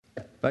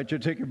I invite you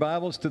to take your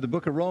Bibles to the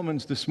book of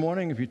Romans this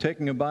morning. If you're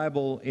taking a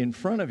Bible in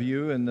front of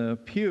you in the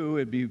pew,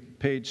 it'd be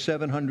page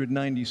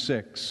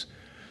 796.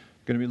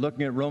 Going to be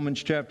looking at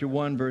Romans chapter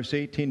 1, verse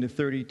 18 to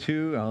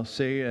 32. I'll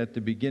say at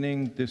the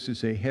beginning, this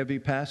is a heavy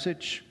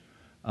passage.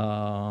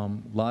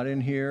 Lot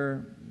in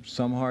here,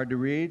 some hard to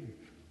read,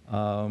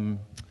 some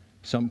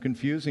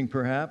confusing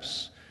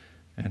perhaps,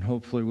 and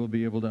hopefully we'll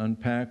be able to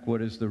unpack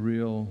what is the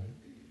real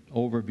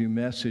overview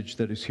message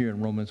that is here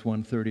in Romans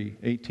 1,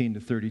 18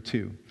 to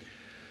 32.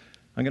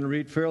 I'm going to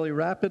read fairly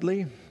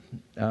rapidly,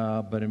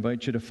 but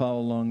invite you to follow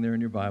along there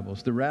in your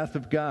Bibles. The wrath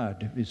of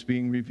God is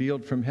being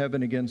revealed from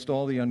heaven against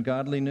all the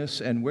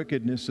ungodliness and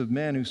wickedness of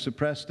men who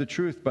suppress the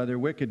truth by their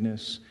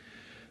wickedness.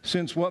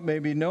 Since what may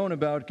be known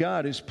about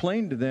God is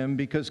plain to them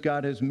because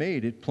God has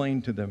made it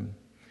plain to them.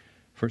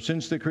 For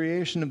since the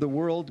creation of the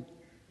world,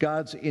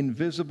 God's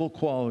invisible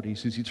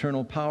qualities, His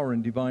eternal power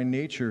and divine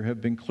nature have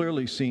been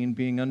clearly seen,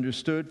 being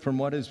understood from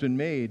what has been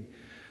made,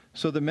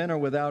 so the men are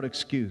without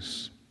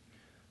excuse.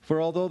 For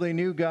although they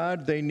knew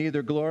God, they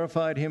neither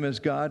glorified Him as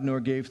God nor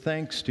gave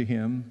thanks to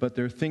Him, but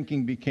their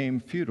thinking became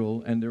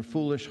futile and their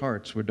foolish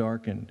hearts were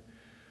darkened.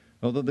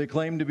 Although they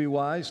claimed to be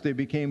wise, they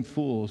became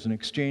fools and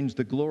exchanged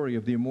the glory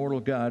of the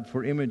immortal God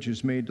for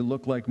images made to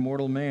look like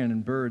mortal man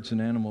and birds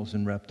and animals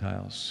and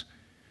reptiles.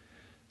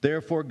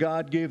 Therefore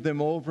God gave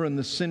them over in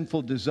the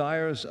sinful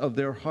desires of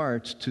their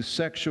hearts to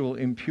sexual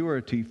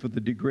impurity for the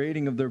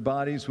degrading of their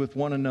bodies with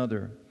one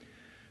another.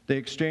 They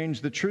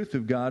exchanged the truth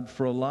of God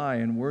for a lie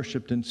and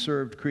worshipped and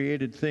served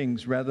created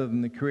things rather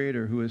than the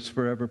Creator who is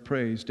forever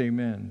praised.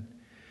 Amen.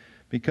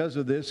 Because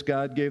of this,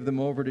 God gave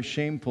them over to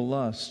shameful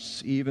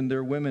lusts. Even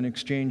their women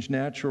exchanged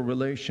natural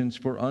relations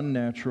for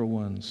unnatural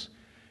ones.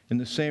 In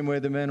the same way,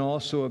 the men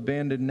also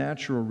abandoned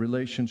natural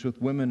relations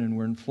with women and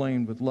were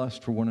inflamed with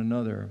lust for one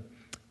another.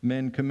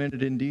 Men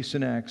committed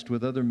indecent acts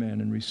with other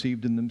men and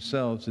received in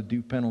themselves a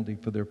due penalty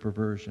for their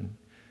perversion.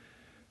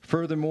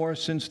 Furthermore,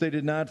 since they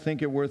did not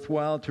think it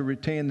worthwhile to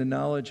retain the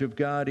knowledge of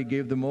God, He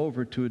gave them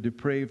over to a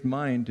depraved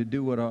mind to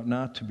do what ought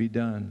not to be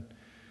done.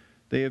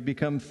 They have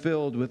become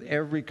filled with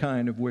every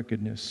kind of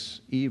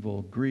wickedness,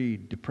 evil,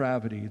 greed,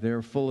 depravity. They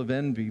are full of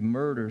envy,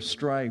 murder,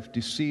 strife,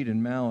 deceit,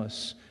 and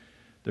malice.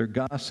 They're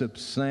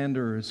gossips,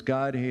 slanderers,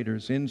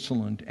 God-haters,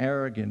 insolent,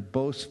 arrogant,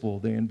 boastful.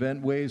 They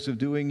invent ways of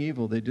doing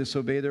evil. They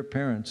disobey their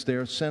parents. They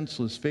are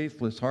senseless,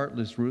 faithless,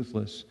 heartless,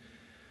 ruthless.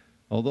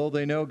 Although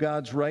they know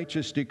God's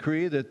righteous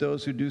decree that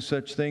those who do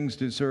such things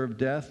deserve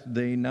death,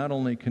 they not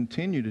only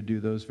continue to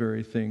do those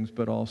very things,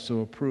 but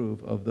also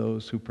approve of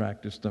those who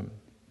practice them.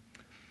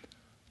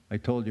 I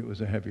told you it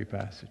was a heavy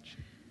passage.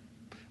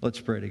 Let's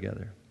pray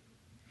together.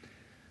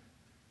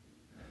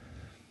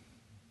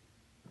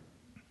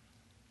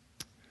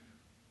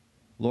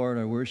 Lord,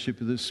 I worship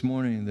you this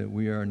morning that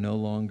we are no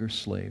longer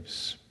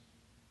slaves,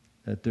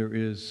 that there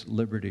is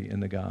liberty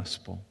in the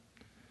gospel,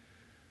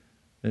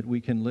 that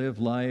we can live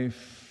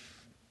life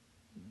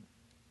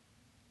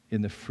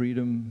in the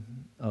freedom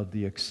of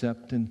the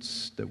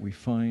acceptance that we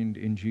find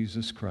in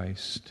Jesus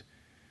Christ.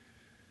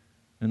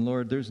 And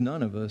Lord, there's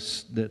none of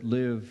us that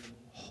live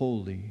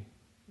wholly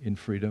in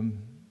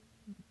freedom.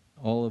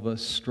 All of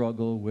us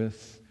struggle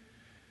with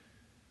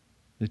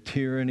the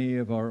tyranny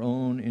of our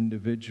own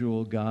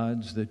individual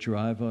gods that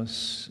drive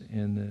us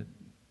and that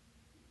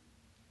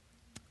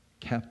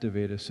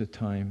captivate us at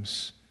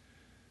times.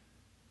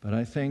 But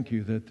I thank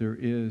you that there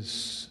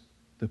is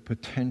the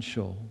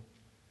potential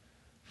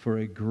for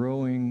a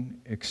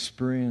growing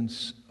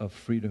experience of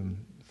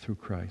freedom through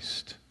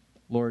Christ.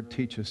 Lord,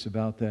 teach us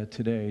about that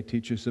today.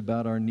 Teach us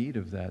about our need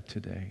of that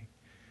today.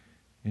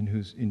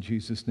 In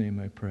Jesus'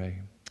 name I pray.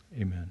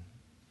 Amen.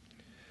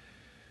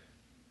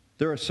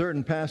 There are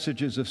certain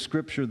passages of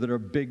Scripture that are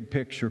big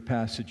picture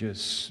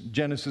passages.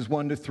 Genesis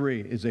 1 to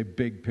 3 is a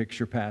big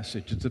picture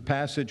passage. It's a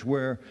passage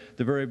where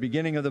the very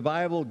beginning of the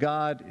Bible,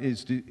 God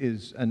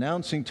is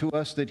announcing to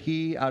us that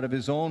He, out of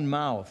His own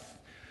mouth,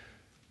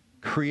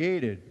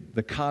 created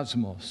the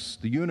cosmos,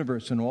 the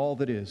universe, and all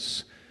that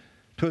is.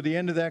 Toward the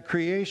end of that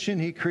creation,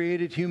 He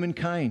created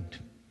humankind.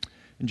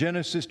 In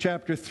Genesis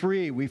chapter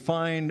 3, we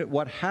find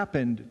what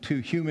happened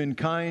to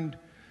humankind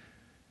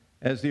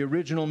as the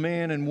original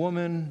man and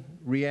woman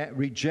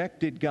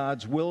rejected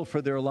God's will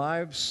for their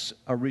lives,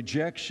 a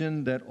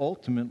rejection that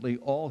ultimately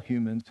all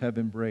humans have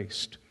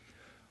embraced.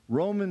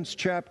 Romans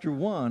chapter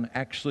 1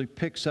 actually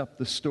picks up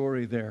the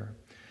story there.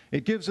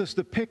 It gives us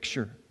the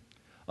picture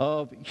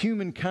of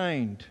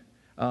humankind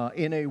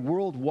in a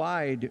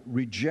worldwide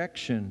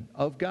rejection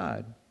of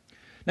God.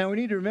 Now, we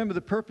need to remember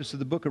the purpose of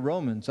the book of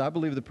Romans. I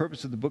believe the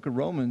purpose of the book of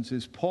Romans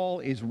is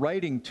Paul is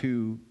writing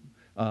to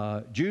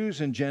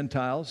Jews and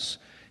Gentiles.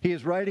 He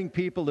is writing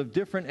people of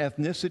different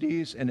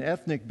ethnicities and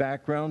ethnic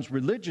backgrounds,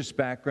 religious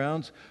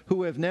backgrounds,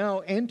 who have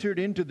now entered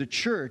into the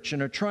church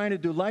and are trying to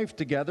do life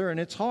together, and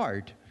it's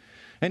hard.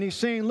 And he's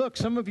saying, look,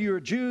 some of you are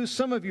Jews,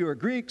 some of you are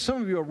Greeks,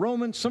 some of you are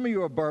Romans, some of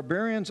you are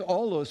barbarians.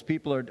 All those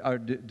people are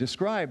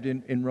described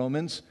in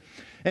Romans.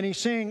 And he's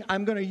saying,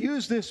 I'm going to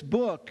use this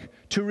book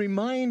to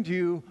remind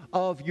you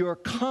of your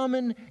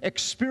common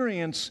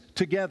experience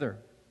together.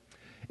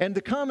 And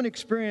the common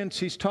experience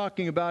he's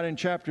talking about in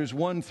chapters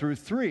 1 through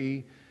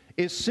 3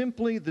 is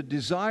simply the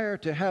desire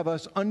to have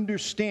us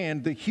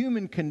understand the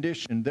human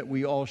condition that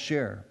we all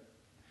share.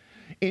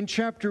 In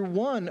chapter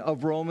 1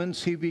 of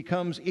Romans, he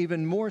becomes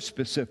even more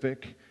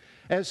specific,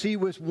 as he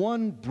with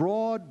one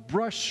broad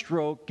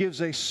brushstroke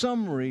gives a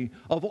summary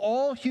of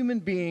all human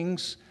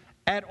beings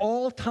at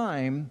all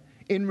time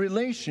in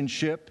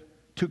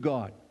relationship to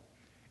God.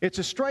 It's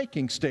a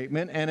striking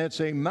statement, and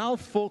it's a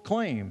mouthful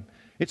claim.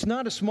 It's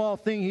not a small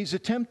thing he's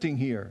attempting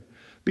here,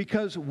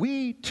 because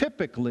we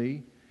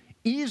typically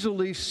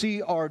easily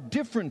see our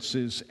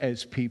differences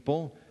as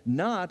people,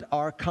 not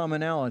our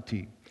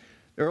commonality.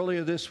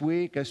 Earlier this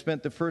week, I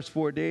spent the first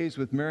 4 days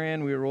with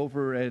Marianne. We were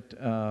over at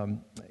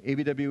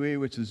ABWE,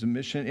 which is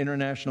a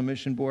international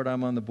mission board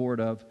I'm on the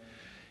board of.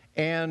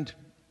 And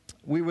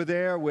we were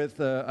there with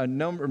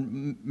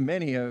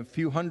a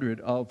few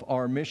hundred of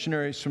our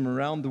missionaries from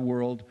around the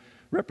world,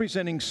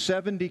 representing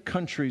 70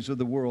 countries of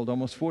the world,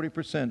 almost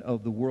 40%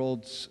 of the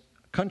world's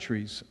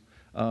countries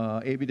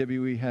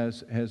ABWE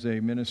has a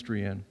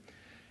ministry in.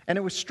 And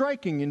it was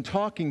striking in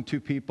talking to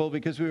people,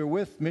 because we were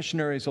with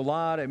missionaries a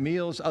lot at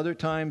meals, other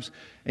times,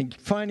 and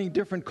finding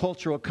different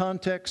cultural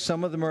contexts.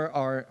 Some of them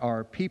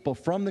are people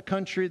from the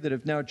country that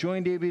have now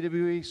joined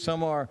ABWE.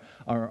 Some are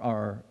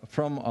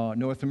from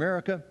North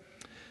America.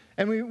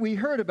 And we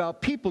heard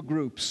about people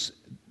groups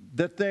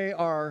that they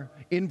are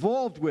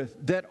involved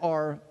with that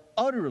are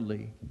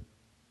utterly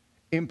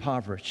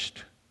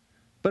impoverished.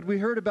 But we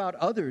heard about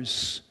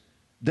others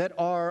that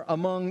are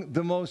among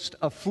the most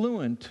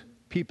affluent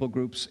people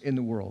groups in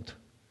the world.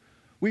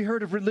 We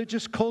heard of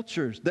religious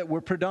cultures that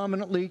were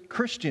predominantly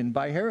Christian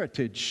by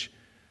heritage,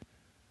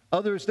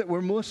 others that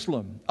were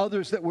Muslim,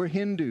 others that were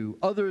Hindu,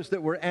 others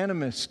that were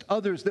animist,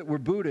 others that were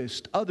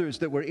Buddhist, others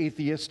that were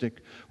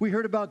atheistic. We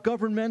heard about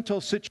governmental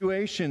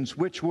situations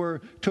which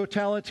were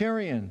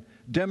totalitarian,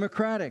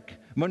 democratic,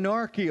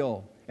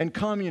 monarchical, and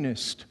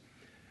communist.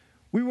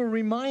 We were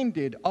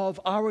reminded of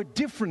our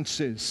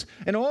differences.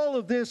 And all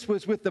of this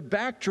was with the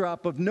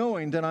backdrop of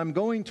knowing that I'm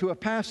going to a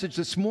passage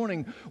this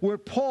morning where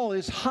Paul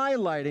is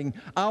highlighting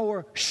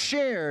our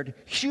shared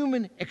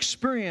human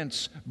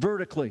experience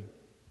vertically.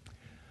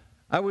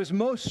 I was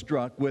most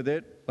struck with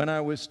it when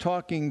I was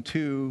talking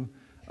to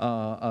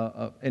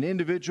an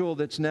individual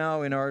that's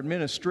now in our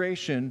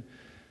administration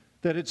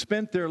that had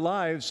spent their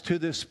lives to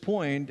this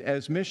point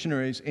as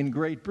missionaries in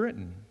Great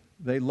Britain.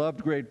 They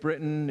loved Great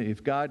Britain.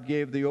 If God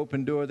gave the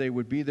open door, they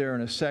would be there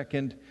in a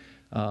second.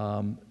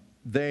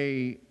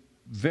 They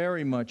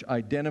very much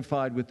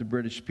identified with the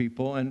British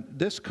people, and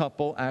this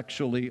couple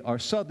actually are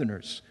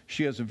Southerners.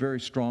 She has a very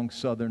strong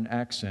Southern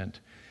accent.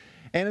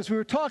 And as we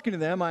were talking to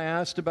them, I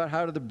asked about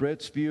how do the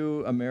Brits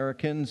view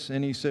Americans,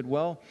 and he said,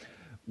 well,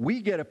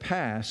 we get a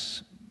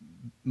pass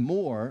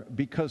more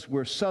because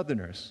we're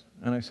Southerners.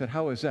 And I said,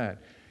 how is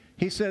that?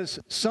 He says,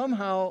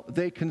 somehow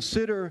they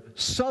consider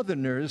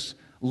Southerners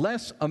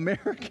less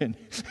American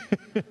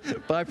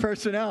by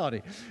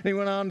personality. And he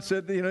went on and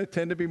said,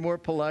 tend to be more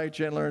polite,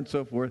 gentler, and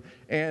so forth,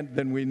 and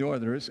than we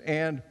Northerners.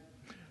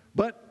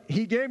 But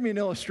he gave me an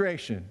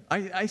illustration.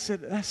 I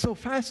said, that's so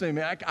fascinating,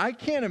 man. I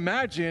can't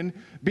imagine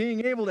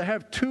being able to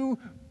have two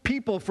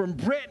people from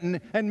Britain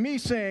and me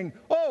saying,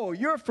 oh,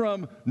 you're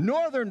from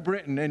Northern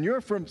Britain and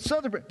you're from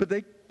Southern Britain. But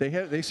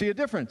they see a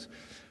difference.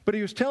 But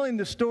he was telling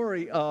the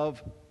story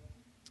of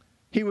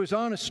he was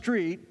on a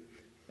street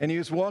and he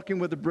was walking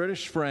with a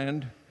British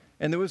friend,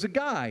 and there was a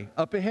guy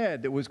up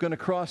ahead that was going to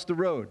cross the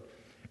road.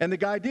 And the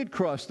guy did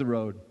cross the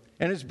road.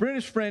 And his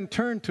British friend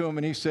turned to him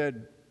and he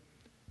said,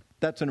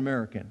 that's an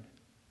American.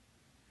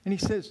 And he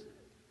says,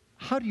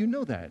 how do you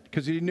know that?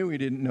 Because he knew he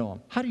didn't know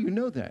him. How do you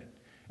know that?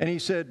 And he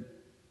said,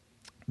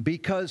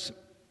 because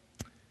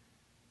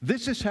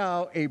this is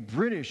how a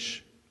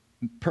British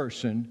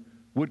person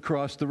would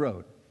cross the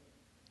road.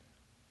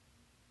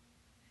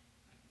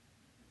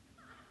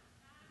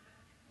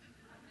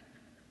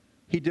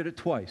 He did it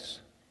twice.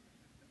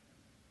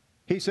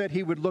 He said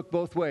he would look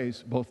both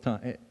ways,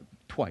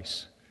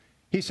 twice.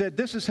 He said,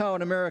 this is how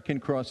an American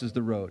crosses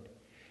the road.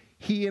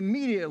 He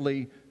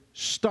immediately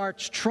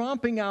starts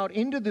tromping out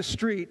into the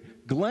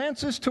street,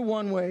 glances to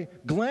one way,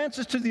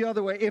 glances to the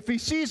other way. If he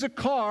sees a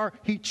car,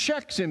 he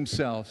checks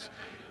himself.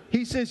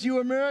 He says, you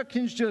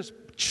Americans just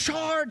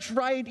charge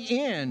right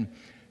in,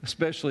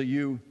 especially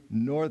you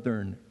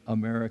Northern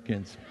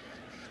Americans.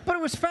 But it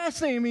was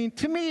fascinating. I mean,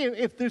 to me,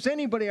 if there's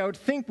anybody I would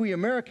think we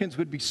Americans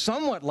would be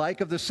somewhat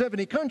like of the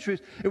 70 countries,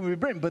 it would be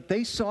Britain. But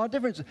they saw a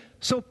difference.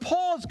 So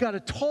Paul's got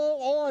a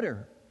tall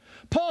order.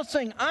 Paul's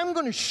saying, I'm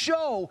going to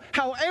show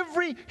how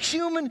every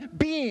human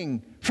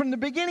being from the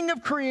beginning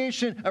of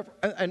creation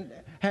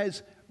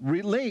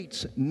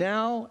relates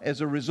now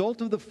as a result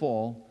of the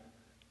fall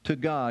to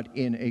God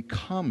in a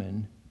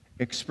common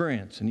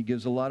experience. And he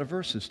gives a lot of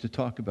verses to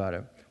talk about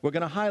it. We're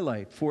going to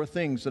highlight 4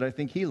 things that I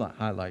think he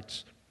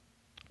highlights.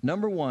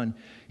 Number 1,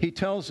 he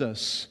tells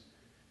us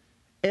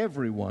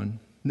everyone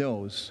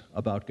knows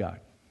about God.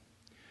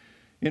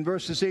 In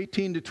verses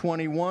 18 to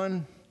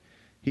 21,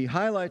 he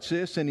highlights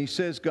this and he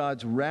says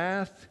God's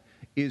wrath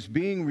is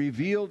being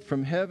revealed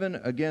from heaven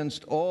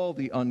against all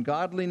the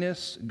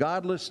ungodliness,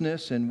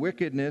 godlessness, and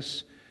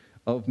wickedness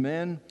of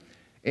men.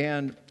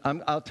 And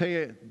I'll tell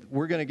you,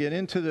 we're going to get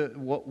into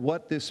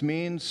what this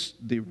means,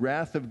 the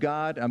wrath of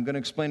God. I'm going to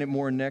explain it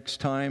more next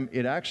time.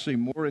 It actually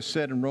more is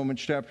said in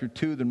Romans chapter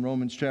 2 than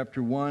Romans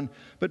chapter 1.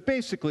 But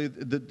basically,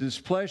 the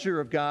displeasure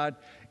of God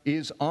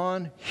is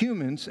on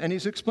humans, and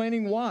he's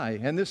explaining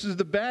why. And this is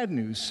the bad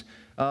news.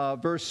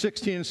 Verse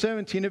 16 and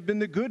 17 have been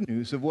the good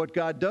news of what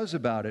God does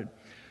about it.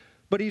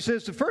 But he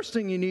says the first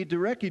thing you need to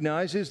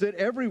recognize is that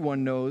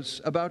everyone knows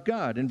about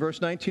God. In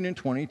verse 19 and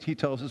 20, he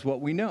tells us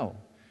what we know.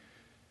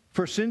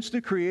 For since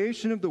the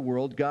creation of the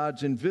world,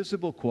 God's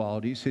invisible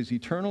qualities, his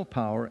eternal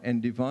power and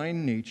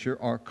divine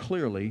nature are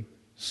clearly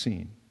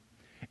seen.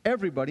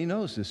 Everybody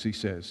knows this, he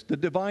says. The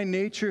divine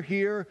nature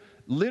here,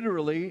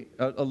 literally,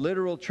 a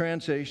literal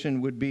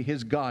translation would be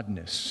his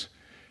godness.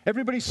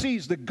 Everybody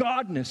sees the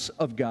godness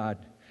of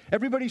God.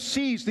 Everybody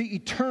sees the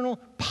eternal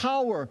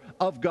power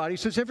of God. He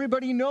says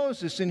everybody knows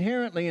this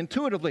inherently,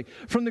 intuitively.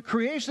 From the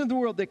creation of the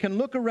world, they can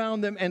look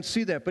around them and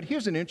see that. But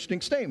here's an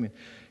interesting statement.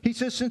 He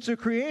says, since the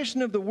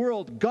creation of the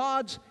world,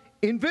 God's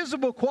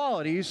invisible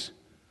qualities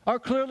are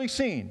clearly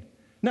seen.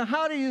 Now,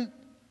 how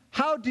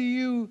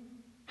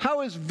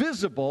is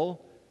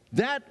visible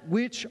that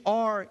which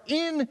are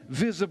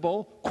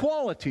invisible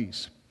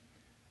qualities?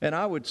 And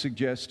I would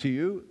suggest to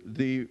you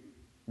the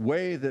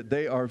way that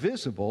they are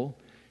visible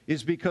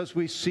is because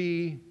we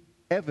see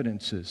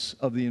evidences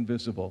of the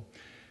invisible.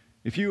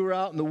 If you were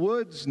out in the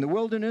woods, in the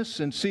wilderness,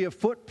 and see a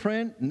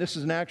footprint, and this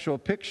is an actual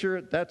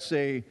picture, that's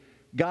a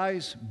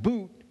guy's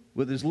boot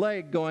with his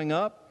leg going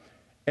up,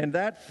 and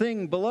that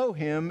thing below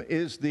him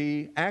is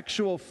the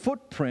actual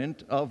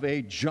footprint of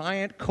a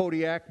giant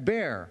Kodiak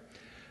bear.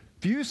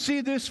 If you see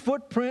this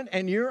footprint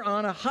and you're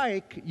on a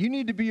hike, you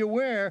need to be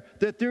aware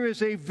that there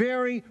is a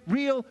very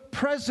real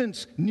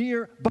presence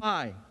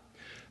nearby.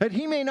 That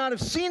he may not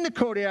have seen the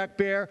Kodiak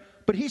bear,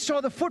 but he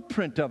saw the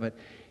footprint of it.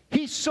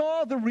 He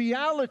saw the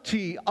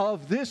reality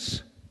of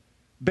this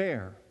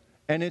bear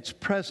and its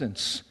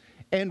presence.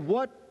 And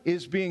what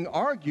is being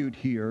argued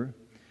here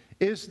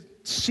is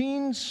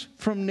scenes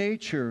from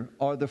nature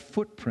are the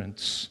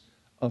footprints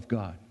of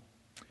God.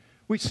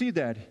 We see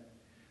that.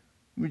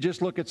 We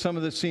just look at some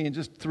of the scenes,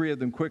 just three of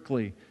them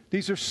quickly.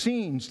 These are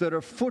scenes that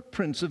are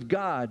footprints of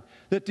God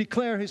that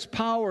declare his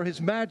power,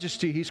 his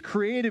majesty, his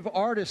creative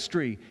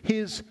artistry,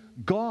 his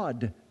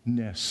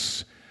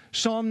godness.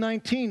 Psalm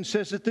 19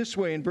 says it this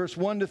way in verse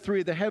 1 to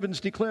 3, the heavens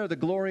declare the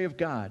glory of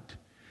God.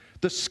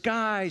 The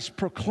skies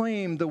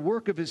proclaim the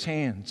work of his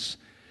hands.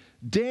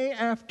 Day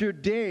after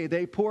day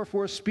they pour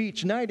forth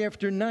speech. Night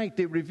after night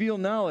they reveal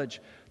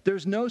knowledge.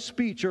 There's no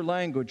speech or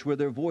language where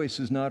their voice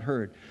is not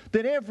heard.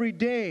 That every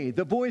day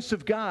the voice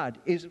of God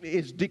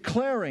is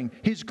declaring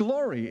his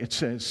glory, it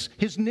says,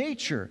 his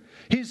nature,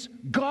 his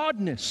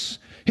godness,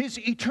 his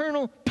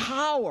eternal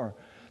power.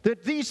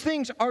 That these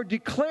things are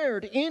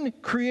declared in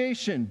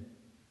creation.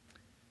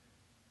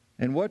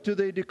 And what do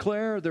they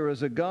declare? There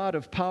is a God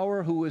of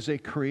power who is a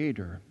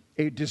creator,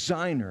 a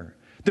designer.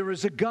 There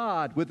is a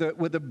God with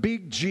a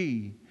big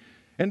G.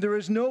 And there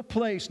is no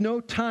place,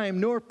 no time,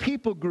 nor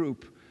people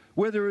group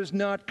where there is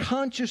not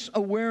conscious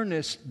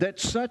awareness that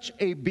such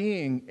a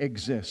being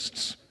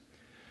exists.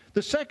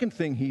 The second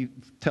thing he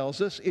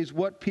tells us is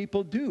what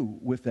people do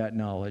with that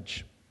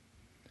knowledge.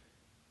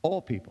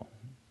 All people.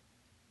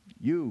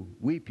 You,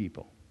 we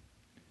people.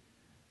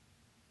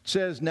 It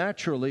says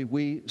naturally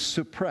we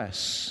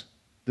suppress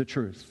the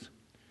truth.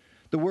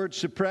 The word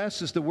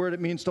suppress is the word it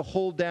means to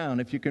hold down.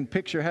 If you can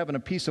picture having a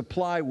piece of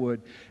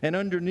plywood, and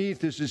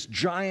underneath is this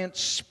giant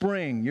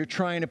spring you're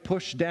trying to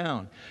push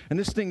down. And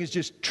this thing is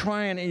just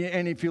trying,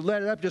 and if you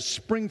let it up, just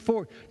spring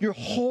forward. You're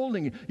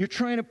holding it. You're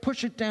trying to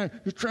push it down.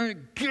 You're trying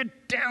to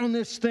get down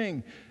this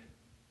thing.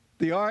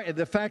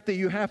 The fact that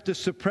you have to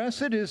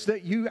suppress it is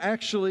that you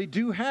actually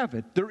do have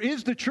it. There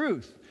is the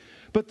truth,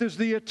 but there's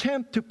the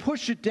attempt to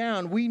push it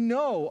down. We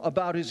know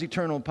about his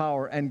eternal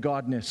power and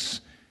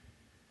godness.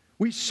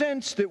 We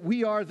sense that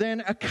we are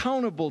then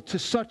accountable to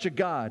such a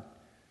God.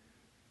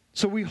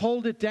 So we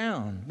hold it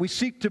down. We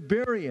seek to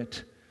bury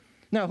it.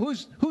 Now,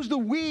 who's the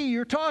we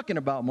you're talking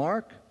about,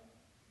 Mark?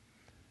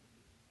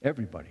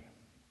 Everybody.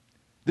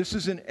 This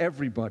is an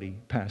everybody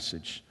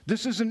passage.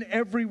 This is an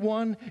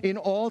everyone in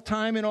all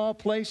time, in all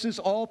places,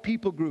 all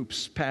people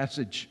groups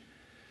passage.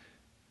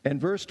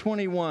 And verse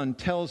 21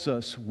 tells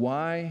us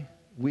why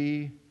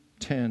we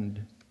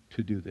tend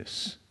to do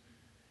this.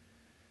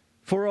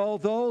 For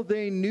although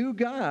they knew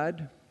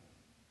God,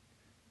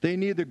 they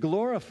neither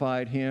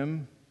glorified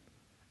him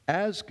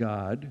as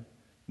God,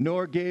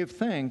 nor gave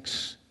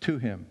thanks to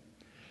him.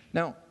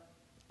 Now,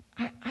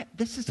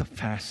 this is a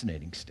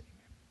fascinating statement.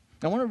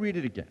 I want to read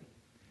it again.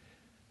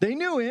 They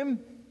knew him.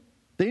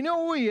 They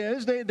know who he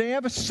is. They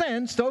have a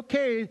sense,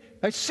 okay,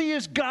 I see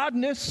his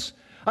godness.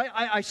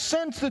 I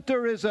sense that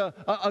there is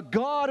a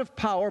God of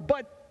power,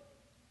 but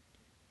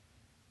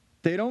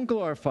they don't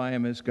glorify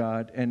him as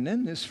God. And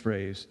then this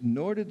phrase,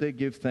 nor did they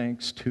give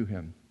thanks to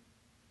him.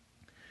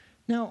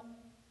 Now,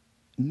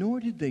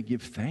 nor did they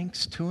give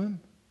thanks to him?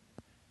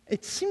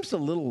 it seems a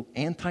little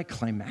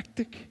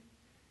anticlimactic.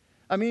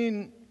 I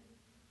mean,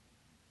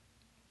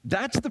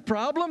 that's the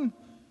problem?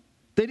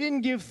 They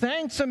didn't give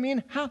thanks? I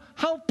mean,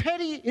 how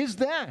petty is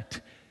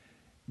that?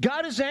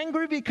 God is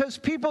angry because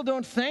people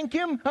don't thank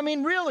Him? I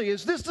mean, really,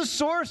 is this the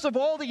source of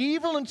all the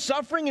evil and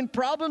suffering and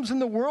problems in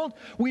the world?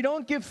 We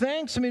don't give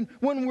thanks? I mean,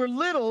 when we're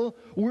little,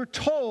 we're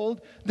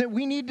told that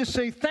we need to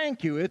say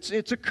thank you. It's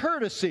a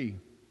courtesy.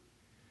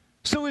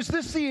 So is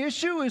this the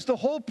issue? Is the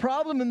whole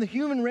problem in the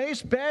human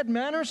race bad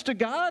manners to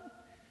God?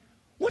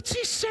 What's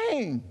He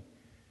saying?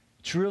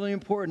 It's really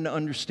important to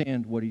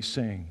understand what He's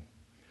saying.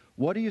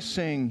 What He is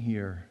saying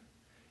here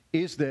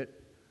is that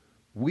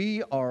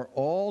we are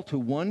all, to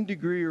one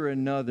degree or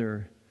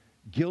another,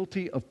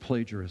 guilty of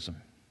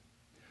plagiarism.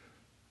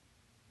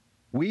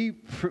 We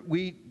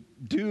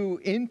do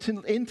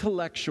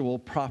intellectual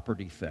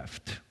property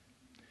theft.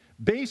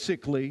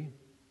 Basically,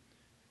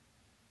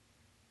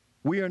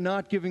 we are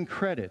not giving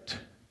credit,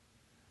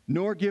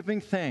 nor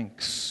giving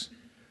thanks,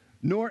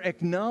 nor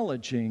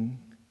acknowledging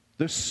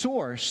the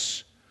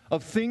source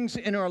of things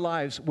in our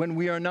lives when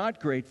we are not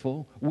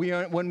grateful,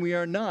 when we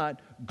are not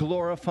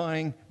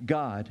glorifying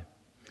God.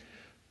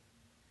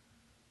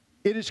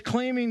 It is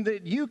claiming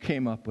that you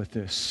came up with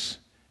this,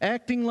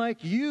 acting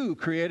like you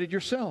created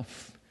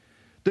yourself,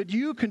 that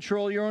you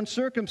control your own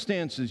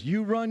circumstances,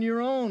 you run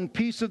your own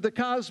piece of the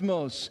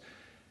cosmos.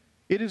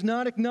 It is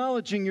not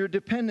acknowledging your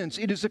dependence.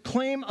 It is a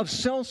claim of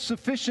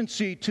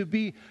self-sufficiency to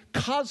be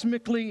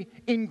cosmically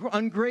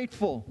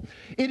ungrateful.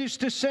 It is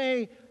to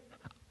say,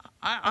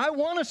 I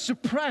want to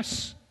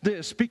suppress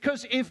this,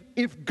 because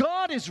if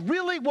God is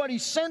really what I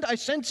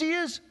sense He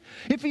is,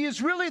 if He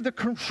is really the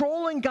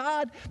controlling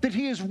God, that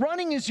He is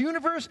running His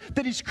universe,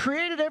 that He's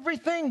created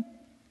everything,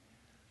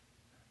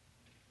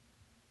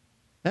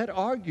 that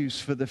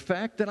argues for the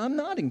fact that I'm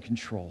not in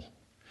control.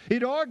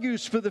 It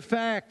argues for the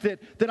fact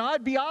that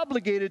I'd be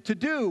obligated to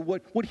do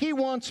what He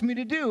wants me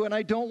to do, and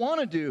I don't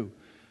want to do.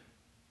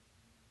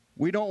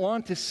 We don't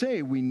want to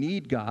say we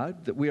need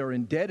God, that we are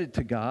indebted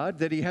to God,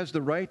 that He has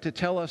the right to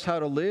tell us how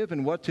to live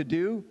and what to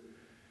do.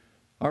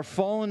 Our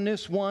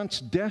fallenness wants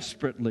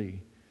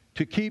desperately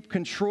to keep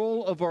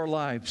control of our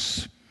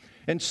lives.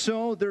 And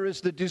so there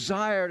is the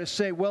desire to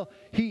say, well,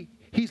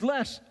 He's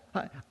less.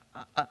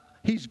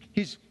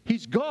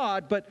 He's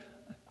God, but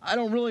I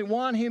don't really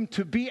want Him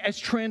to be as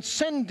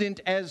transcendent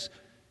as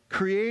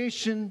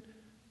creation,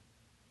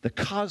 the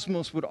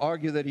cosmos would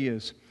argue that He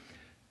is.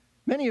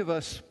 Many of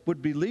us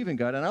would believe in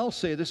God, and I'll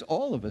say this,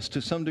 all of us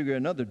to some degree or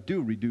another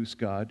do reduce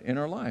God in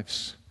our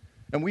lives.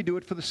 And we do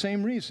it for the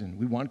same reason.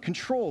 We want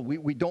control.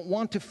 We don't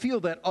want to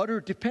feel that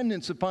utter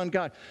dependence upon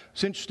God.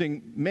 It's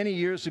interesting, many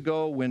years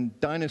ago when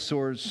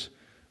dinosaurs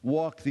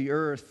walked the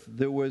earth,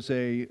 there was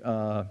a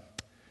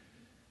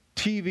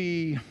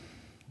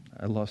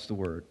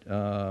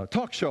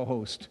talk show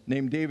host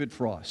named David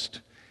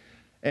Frost.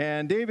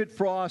 And David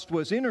Frost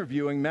was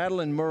interviewing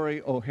Madalyn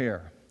Murray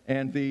O'Hair.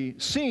 And the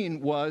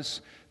scene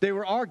was, they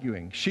were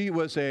arguing. She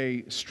was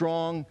a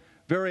strong,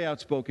 very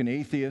outspoken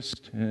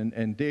atheist,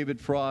 and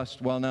David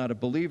Frost, while not a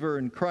believer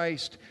in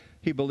Christ,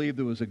 he believed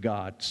there was a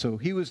God. So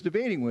he was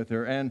debating with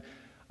her, and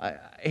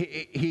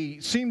he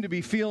seemed to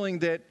be feeling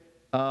that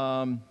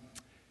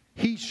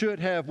he should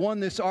have won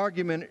this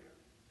argument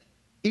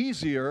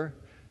easier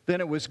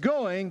than it was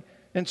going,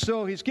 and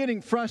so he's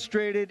getting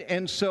frustrated,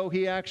 and so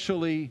he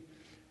actually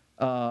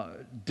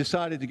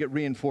decided to get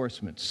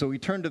reinforcements. So he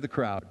turned to the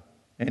crowd.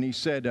 And he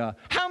said,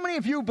 how many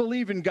of you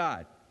believe in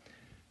God?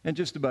 And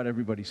just about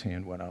everybody's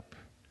hand went up.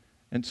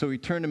 And so he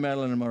turned to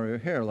Madalyn Murray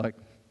O'Hair like,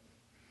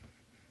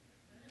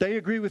 they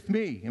agree with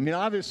me. I mean,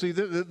 obviously,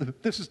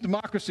 this is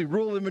democracy,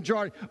 rule of the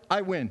majority.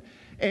 I win.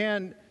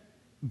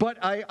 But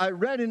I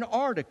read an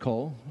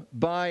article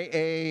by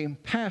a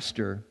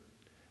pastor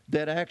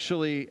that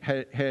actually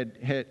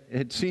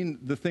had seen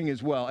the thing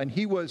as well. And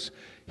he was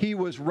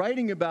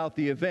writing about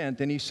the event,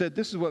 and he said,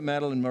 this is what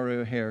Madalyn Murray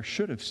O'Hair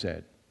should have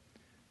said.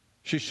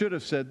 She should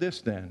have said this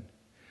then.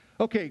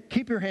 Okay,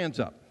 keep your hands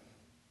up.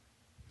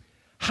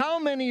 How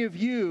many of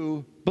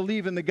you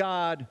believe in the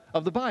God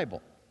of the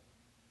Bible?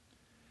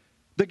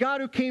 The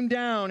God who came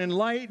down in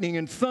lightning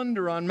and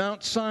thunder on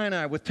Mount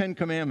Sinai with 10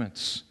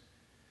 commandments.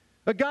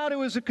 A God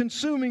who is a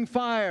consuming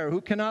fire, who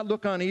cannot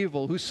look on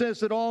evil, who says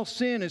that all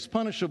sin is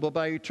punishable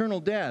by eternal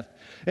death,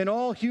 and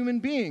all human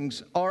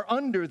beings are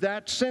under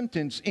that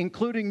sentence,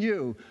 including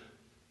you.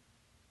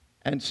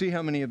 And see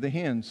how many of the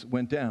hands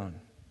went down.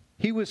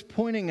 He was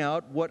pointing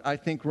out what I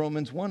think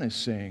Romans 1 is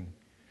saying.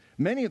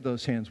 Many of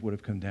those hands would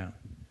have come down.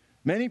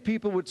 Many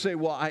people would say,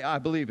 well, I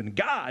believe in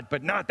God,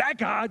 but not that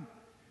God.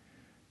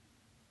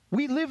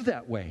 We live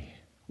that way.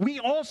 We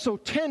also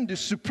tend to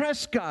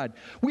suppress God.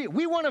 We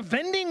want a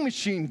vending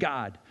machine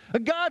God, a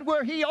God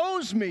where He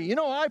owes me. You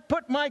know, I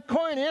put my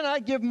coin in, I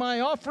give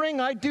my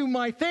offering, I do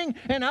my thing,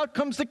 and out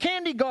comes the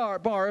candy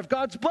bar of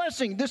God's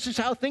blessing. This is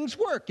how things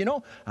work, you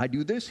know. I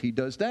do this, He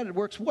does that, it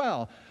works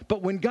well.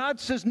 But when God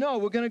says, no,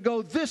 we're going to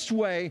go this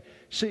way,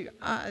 see,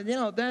 I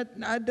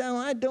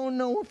don't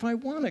know if I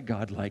want a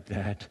God like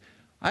that.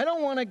 I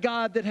don't want a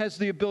God that has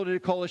the ability to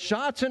call the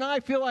shots, and I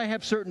feel I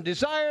have certain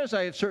desires,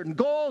 I have certain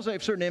goals, I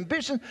have certain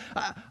ambitions.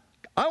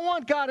 I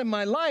want God in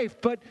my life,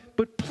 but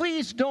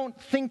please don't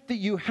think that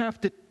you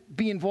have to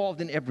be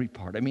involved in every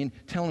part. I mean,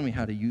 telling me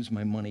how to use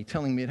my money,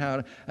 telling me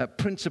how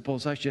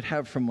principles I should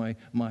have from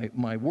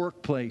my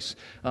workplace,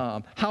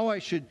 how I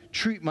should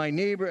treat my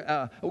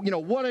neighbor,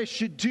 what I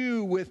should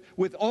do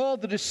with all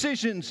the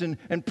decisions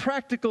and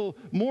practical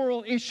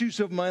moral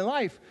issues of my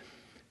life.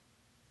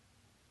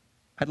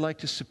 I'd like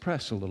to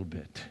suppress a little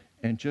bit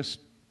and just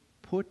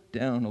put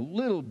down a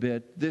little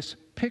bit this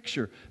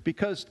picture,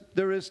 because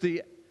there is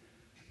the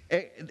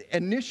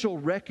initial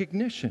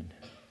recognition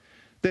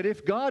that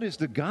if God is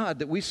the God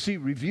that we see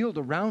revealed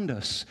around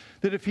us,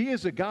 that if He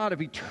is a God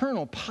of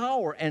eternal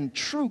power and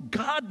true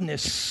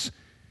godness,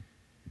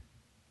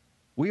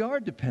 we are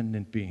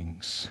dependent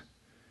beings.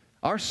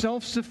 Our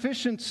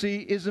self-sufficiency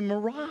is a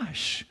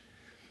mirage.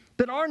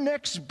 That our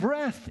next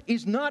breath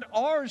is not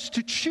ours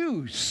to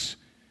choose.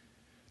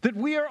 That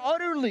we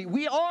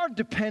are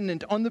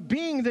dependent on the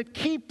being that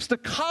keeps the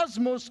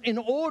cosmos in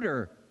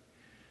order.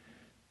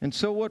 And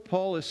so what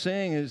Paul is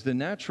saying is the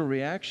natural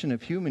reaction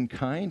of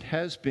humankind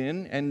has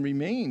been and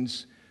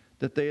remains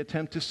that they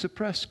attempt to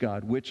suppress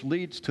God, which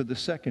leads to the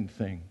second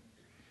thing.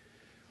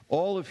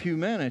 All of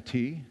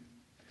humanity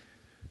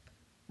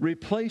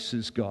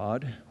replaces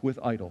God with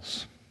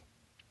idols.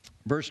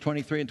 Verse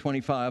 23 and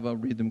 25, I'll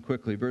read them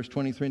quickly. Verse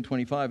 23 and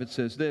 25, it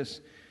says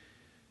this.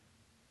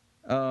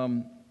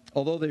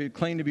 Although they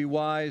claimed to be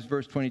wise,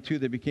 verse 22,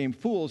 they became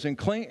fools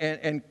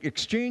and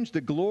exchanged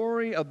the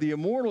glory of the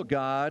immortal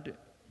God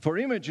for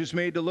images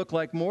made to look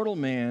like mortal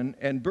man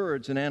and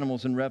birds and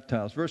animals and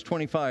reptiles. Verse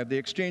 25, they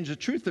exchanged the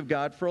truth of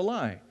God for a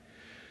lie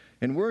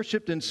and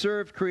worshipped and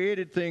served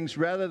created things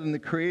rather than the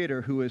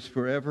Creator, who is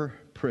forever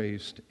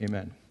praised.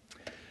 Amen.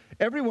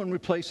 Everyone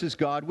replaces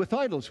God with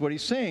idols. What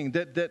he's saying,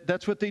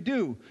 that's what they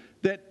do.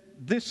 That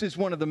this is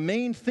one of the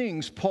main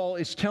things Paul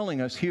is telling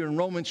us here in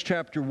Romans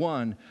chapter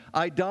 1.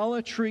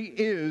 Idolatry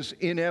is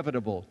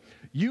inevitable.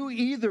 You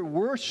either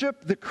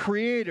worship the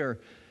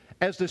Creator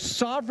as the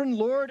sovereign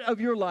Lord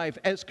of your life,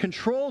 as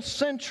control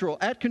central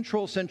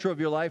of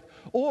your life,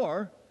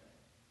 or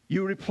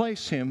you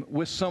replace Him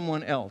with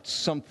someone else,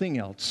 something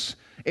else,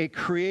 a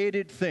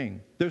created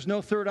thing. There's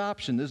no third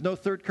option. There's no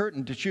third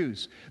curtain to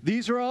choose.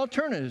 These are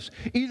alternatives.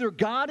 Either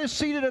God is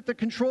seated at the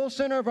control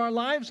center of our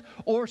lives,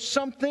 or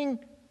something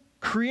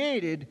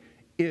created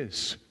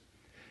is.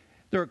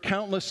 There are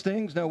countless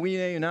things. Now,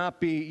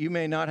 you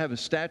may not have a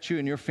statue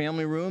in your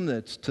family room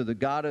that's to the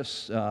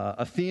goddess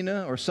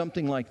Athena or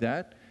something like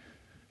that,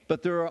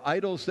 but there are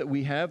idols that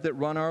we have that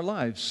run our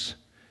lives.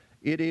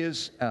 It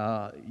is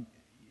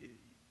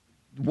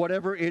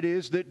whatever it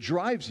is that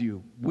drives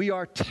you. We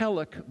are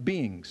telic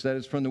beings. That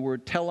is from the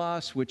word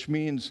telos, which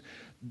means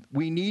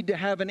we need to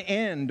have an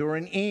end or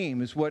an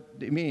aim, is what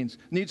it means.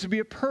 It needs to be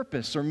a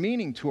purpose or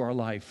meaning to our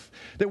life,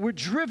 that we're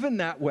driven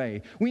that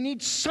way. We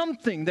need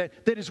something that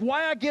is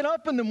why I get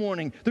up in the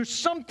morning. There's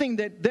something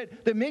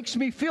that makes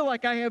me feel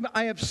like I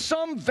have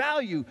some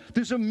value.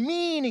 There's a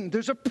meaning.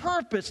 There's a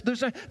purpose.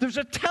 There's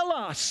a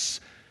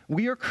telos.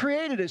 We are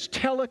created as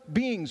telic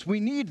beings. We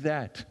need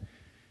that.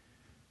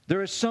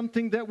 There is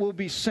something that will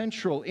be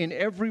central in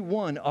every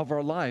one of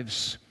our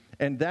lives,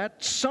 and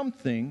that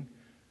something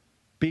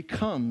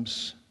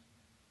becomes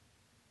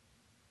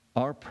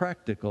our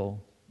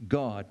practical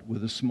God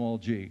with a small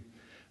g.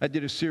 I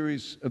did a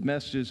series of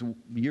messages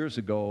years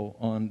ago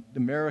on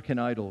American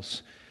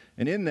idols,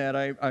 and in that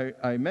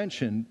I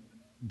mentioned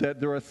that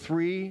there are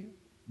 3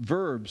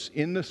 verbs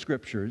in the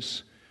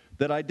Scriptures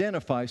that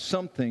identify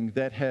something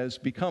that has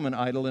become an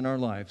idol in our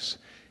lives.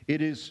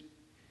 It is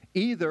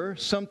either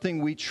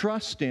something we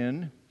trust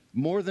in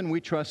more than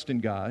we trust in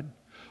God,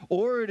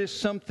 or it is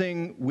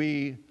something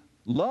we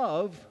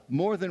love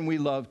more than we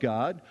love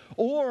God,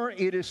 or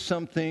it is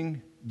something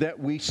that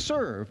we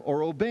serve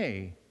or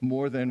obey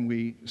more than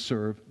we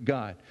serve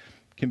God.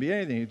 It can be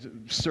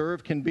anything.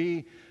 Serve can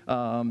be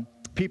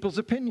people's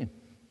opinion.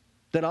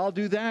 That I'll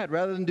do that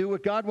rather than do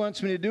what God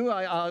wants me to do.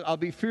 I'll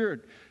be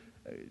feared,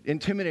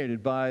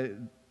 intimidated by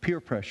peer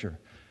pressure.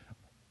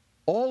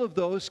 All of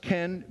those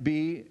can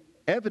be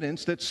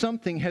evidence that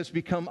something has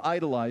become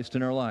idolized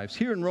in our lives.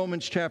 Here in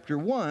Romans chapter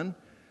 1,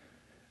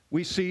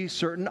 we see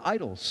certain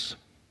idols.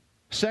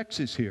 Sex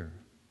is here.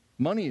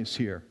 Money is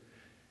here.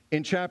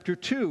 In chapter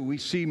 2, we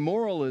see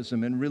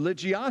moralism and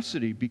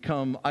religiosity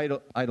become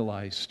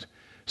idolized.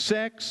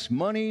 Sex,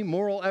 money,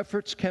 moral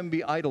efforts can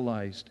be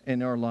idolized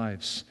in our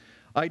lives.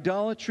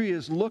 Idolatry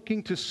is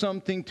looking to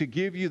something to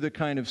give you the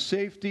kind of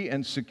safety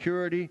and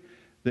security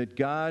that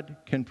God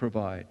can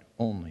provide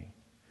only.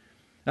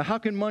 Now, how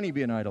can money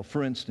be an idol,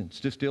 for instance,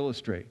 just to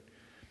illustrate?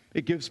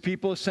 It gives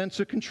people a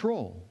sense of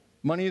control.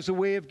 Money is a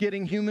way of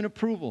getting human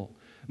approval.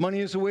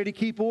 Money is a way to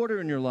keep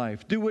order in your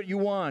life. Do what you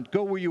want.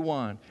 Go where you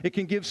want. It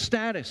can give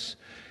status.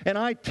 And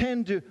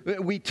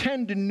we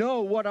tend to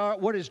know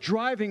what is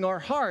driving our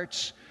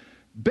hearts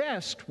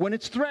best when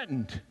it's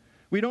threatened.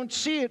 We don't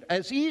see it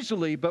as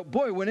easily, but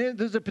boy, when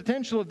there's a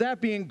potential of that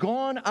being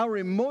gone, our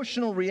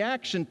emotional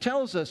reaction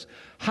tells us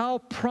how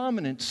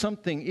prominent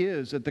something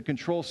is at the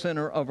control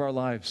center of our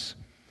lives.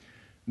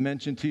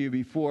 Mentioned to you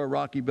before,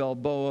 Rocky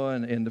Balboa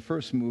in the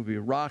first movie,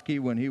 Rocky,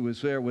 when he was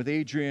there with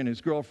Adrian,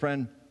 his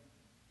girlfriend,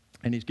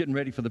 and he's getting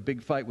ready for the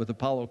big fight with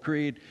Apollo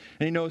Creed,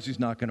 and he knows he's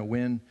not going to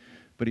win,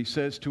 but he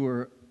says to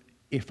her,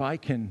 if I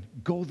can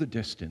go the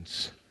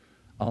distance,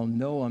 I'll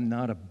know I'm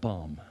not a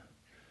bum.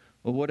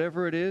 Well,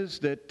 whatever it is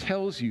that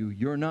tells you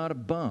you're not a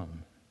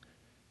bum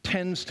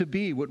tends to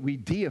be what we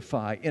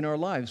deify in our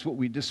lives, what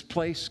we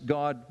displace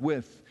God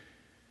with.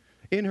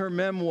 In her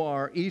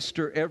memoir,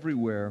 Easter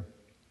Everywhere,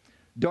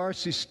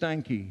 Darcy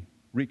Stanke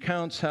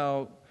recounts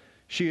how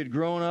she had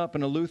grown up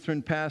in a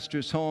Lutheran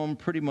pastor's home,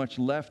 pretty much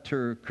left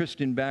her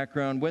Christian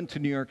background, went to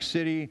New York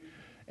City,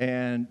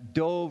 and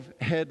dove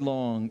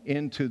headlong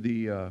into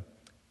the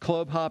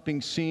club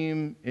hopping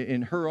scene,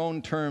 in her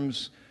own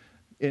terms,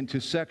 into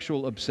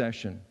sexual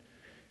obsession.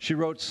 She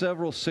wrote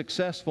several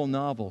successful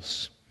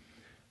novels.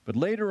 But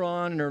later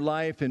on in her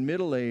life, in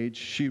middle age,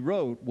 she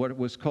wrote what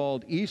was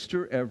called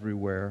Easter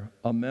Everywhere,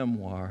 a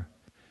memoir.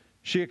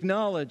 She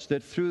acknowledged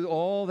that through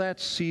all that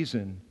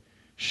season,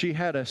 she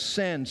had a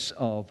sense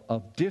of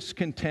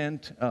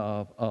discontent,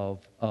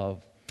 of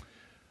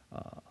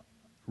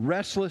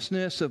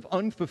restlessness, of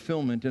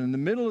unfulfillment. And in the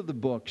middle of the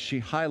book, she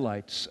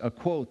highlights a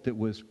quote that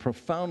was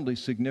profoundly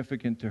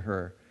significant to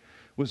her.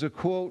 It was a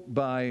quote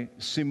by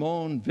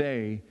Simone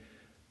Weil,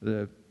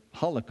 the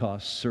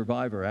Holocaust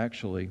survivor,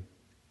 actually.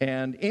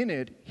 And in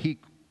it, he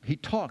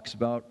talks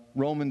about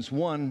Romans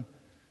 1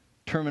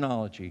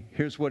 terminology.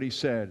 Here's what he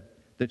said,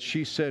 that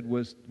she said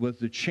was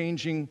the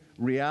changing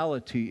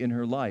reality in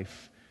her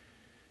life.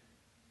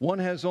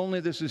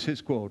 This is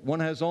his quote, one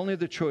has only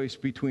the choice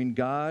between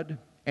God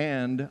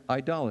and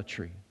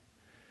idolatry.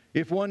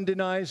 If one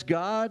denies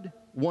God,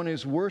 one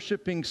is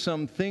worshiping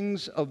some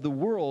things of the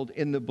world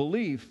in the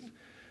belief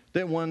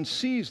that one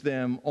sees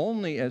them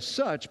only as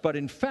such, but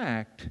in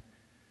fact,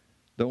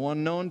 though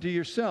unknown to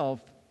yourself,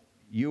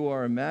 you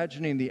are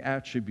imagining the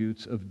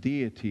attributes of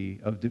deity,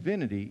 of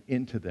divinity,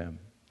 into them.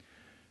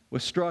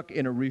 Was struck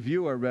in a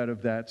review I read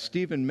of that.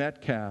 Stephen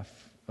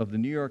Metcalf of the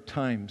New York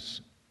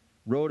Times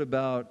wrote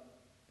about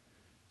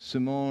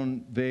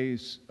Simone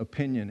Weil's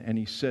opinion, and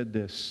he said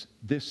this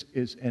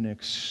is an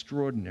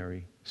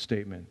extraordinary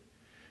statement.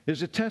 It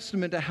is a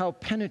testament to how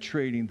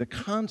penetrating the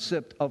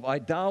concept of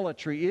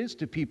idolatry is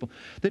to people,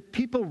 that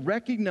people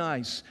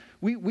recognize,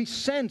 we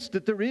sense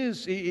that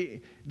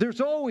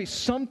there's always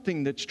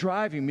something that's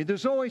driving me.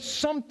 There's always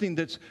something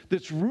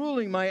that's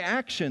ruling my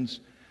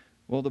actions.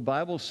 Well, the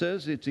Bible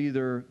says it's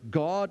either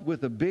God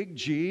with a big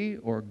G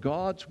or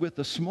gods with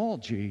a small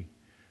g.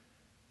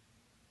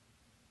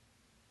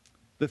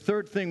 The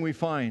third thing we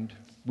find,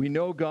 we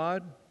know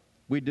God,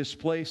 we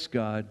displace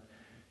God,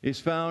 is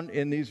found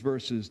in these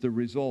verses. The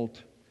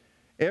result: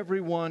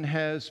 everyone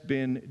has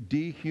been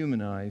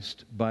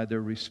dehumanized by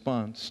their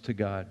response to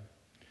God.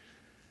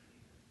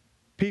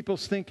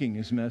 People's thinking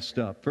is messed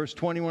up. Verse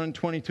 21 and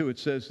 22, it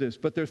says this,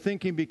 but their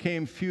thinking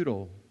became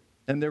futile,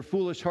 and their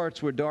foolish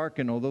hearts were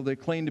darkened. Although they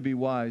claimed to be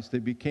wise, they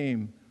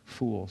became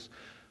fools.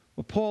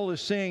 What Paul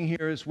is saying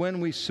here is when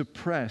we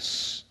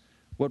suppress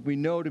what we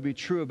know to be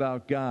true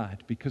about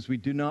God because we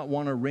do not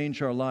want to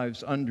arrange our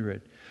lives under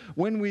it,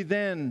 when we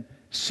then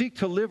seek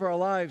to live our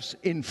lives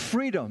in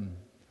freedom,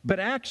 but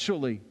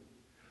actually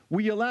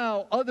we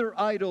allow other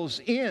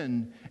idols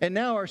in and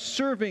now are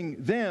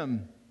serving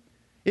them,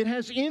 it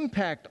has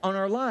impact on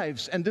our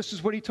lives. And this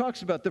is what he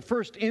talks about. The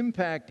first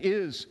impact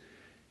is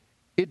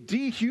it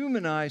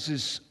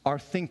dehumanizes our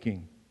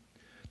thinking.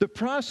 The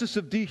process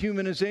of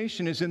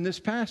dehumanization is in this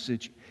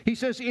passage. He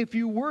says, if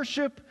you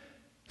worship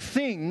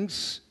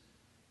things,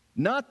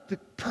 not the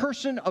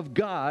person of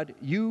God,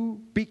 you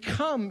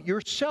become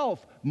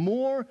yourself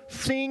more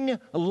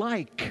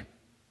thing-like.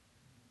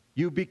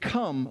 You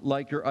become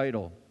like your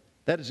idol.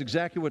 That is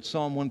exactly what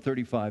Psalm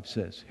 135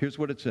 says. Here's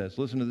what it says.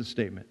 Listen to this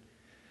statement.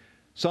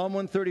 Psalm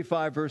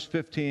 135, verse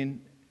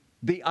 15,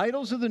 the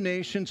idols of the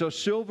nations are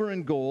silver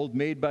and gold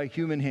made by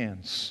human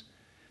hands.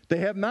 They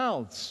have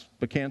mouths,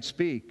 but can't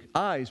speak,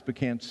 eyes, but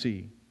can't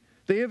see.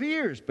 They have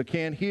ears, but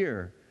can't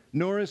hear,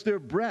 nor is there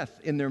breath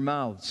in their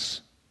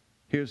mouths.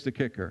 Here's the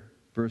kicker,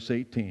 verse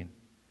 18.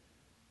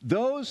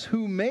 Those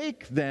who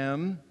make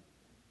them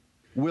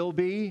will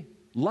be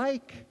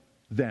like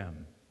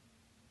them,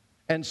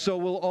 and so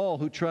will all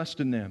who trust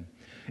in them.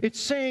 It's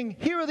saying,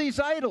 here are these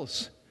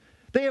idols.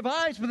 They have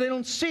eyes, but they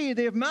don't see.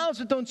 They have mouths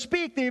that don't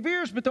speak. They have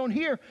ears, but don't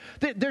hear.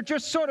 They're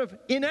just sort of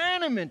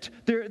inanimate.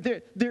 They're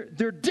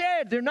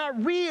dead. They're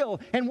not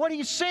real. And what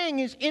he's saying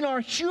is, in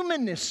our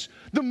humanness,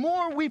 the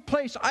more we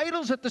place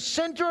idols at the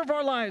center of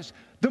our lives,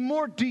 the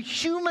more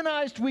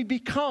dehumanized we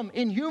become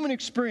in human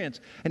experience.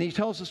 And he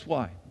tells us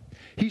why.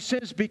 He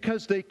says,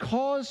 because they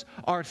cause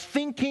our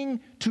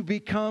thinking to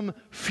become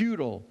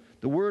futile.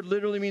 The word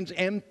literally means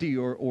empty,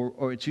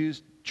 or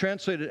it's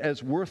translated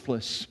as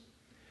worthless.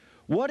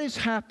 What is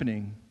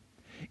happening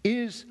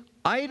is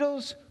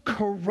idols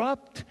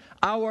corrupt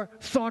our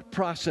thought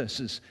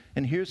processes.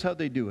 And here's how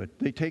they do it.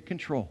 They take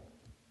control.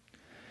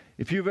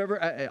 If you've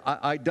ever,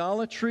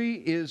 idolatry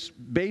is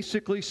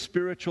basically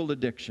spiritual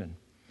addiction.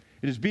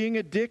 It is being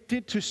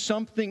addicted to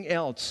something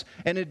else.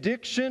 And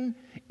addiction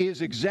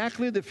is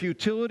exactly the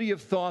futility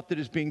of thought that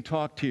is being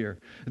talked here.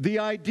 The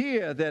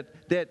idea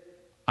that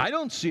I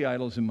don't see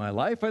idols in my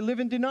life. I live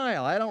in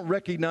denial. I don't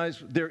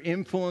recognize their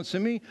influence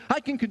in me. I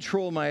can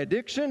control my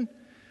addiction.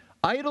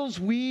 Idols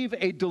weave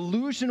a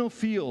delusional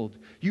field.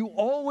 You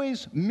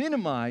always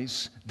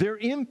minimize their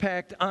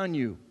impact on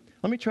you.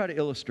 Let me try to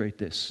illustrate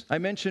this. I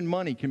mentioned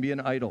money can be an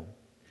idol.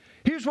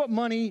 Here's what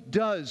money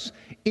does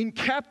in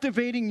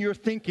captivating your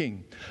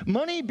thinking.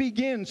 Money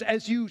begins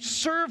as you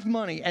serve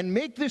money and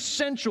make this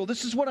central.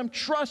 This is what I'm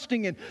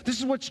trusting in. This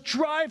is what's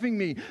driving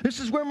me. This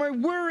is where my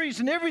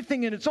worries and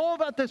everything, and it's all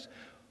about this.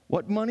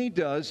 What money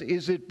does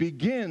is it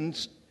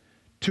begins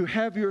to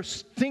have your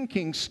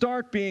thinking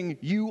start being,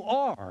 you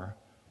are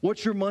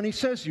what your money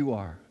says you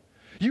are.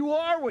 You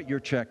are what your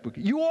checkbook,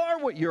 you are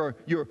what your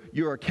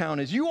account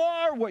is, you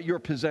are what your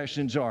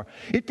possessions are.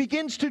 It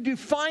begins to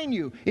define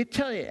you.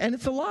 And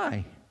it's a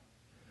lie.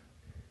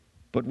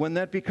 But when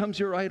that becomes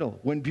your idol,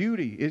 when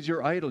beauty is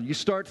your idol, you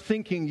start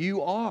thinking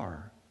you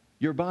are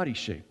your body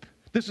shape.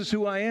 This is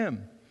who I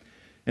am.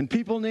 And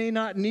people may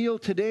not kneel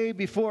today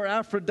before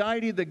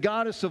Aphrodite, the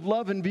goddess of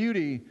love and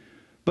beauty,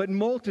 but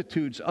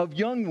multitudes of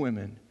young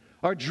women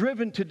are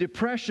driven to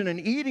depression and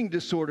eating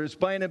disorders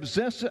by an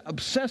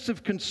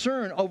obsessive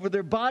concern over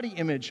their body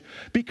image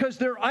because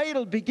their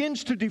idol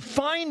begins to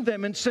define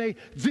them and say,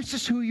 this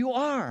is who you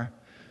are.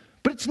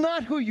 But it's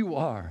not who you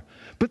are.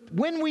 But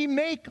when we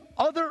make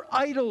other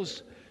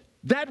idols,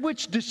 that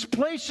which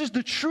displaces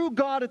the true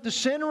God at the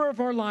center of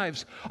our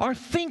lives, our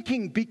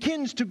thinking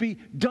begins to be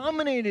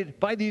dominated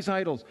by these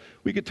idols.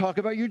 We could talk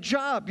about your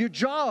job. Your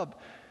job,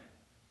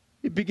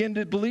 you begin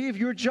to believe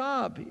your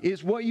job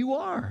is what you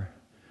are.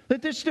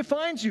 That this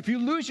defines you. If you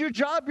lose your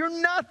job, you're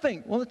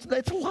nothing. Well,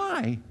 that's a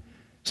lie.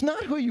 It's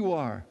not who you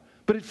are.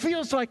 But it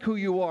feels like who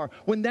you are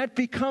when that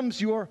becomes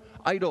your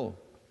idol.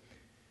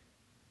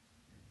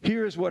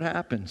 Here is what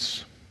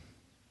happens.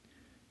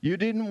 You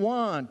didn't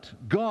want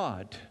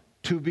God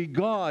to be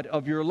God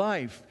of your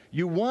life.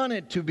 You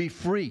wanted to be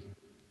free.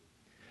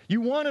 You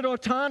wanted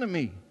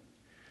autonomy.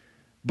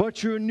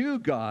 But your new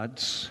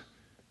gods,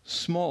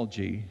 small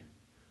g,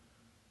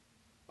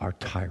 are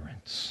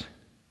tyrants.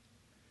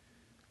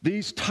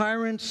 These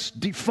tyrants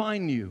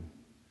define you.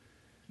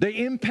 They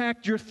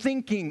impact your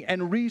thinking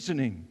and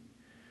reasoning.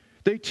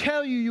 They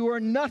tell you you are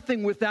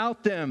nothing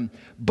without them,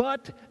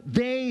 but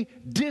they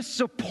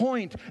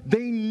disappoint.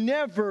 They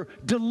never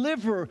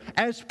deliver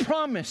as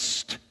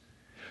promised.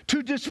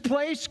 To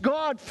displace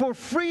God for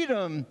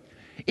freedom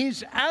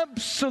is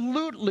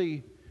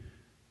absolutely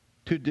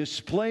to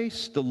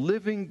displace the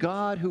living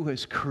God who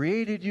has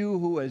created you,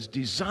 who has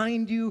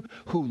designed you,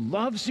 who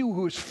loves you,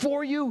 who is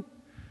for you,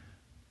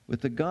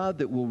 with the God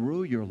that will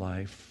rule your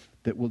life,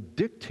 that will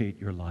dictate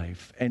your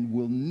life, and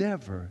will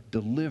never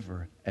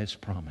deliver as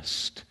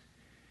promised.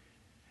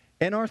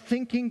 And our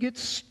thinking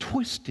gets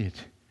twisted.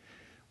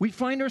 We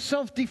find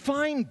ourselves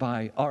defined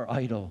by our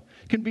idol.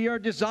 It can be our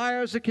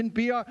desires, it can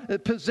be our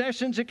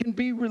possessions, it can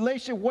be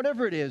relationship,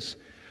 whatever it is.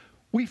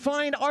 We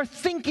find our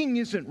thinking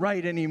isn't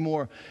right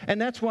anymore.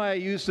 And that's why I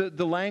use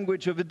the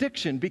language of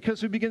addiction,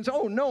 because it begins,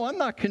 oh no, I'm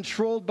not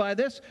controlled by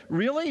this.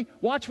 Really?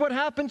 Watch what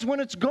happens when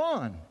it's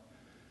gone.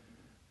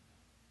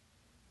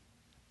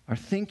 Our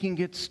thinking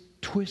gets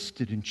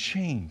twisted and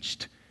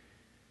changed.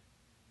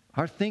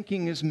 Our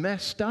thinking is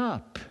messed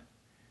up.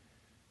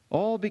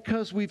 All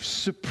because we've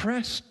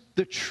suppressed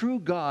the true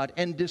God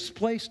and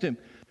displaced Him.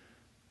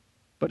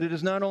 But it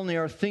is not only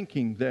our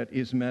thinking that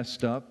is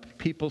messed up,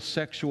 people's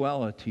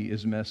sexuality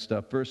is messed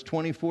up. Verse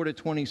 24 to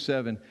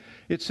 27,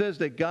 it says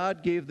that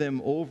God gave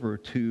them over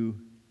to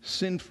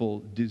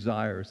sinful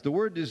desires. The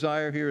word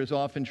desire here is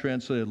often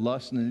translated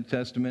lust in the New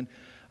Testament.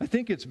 I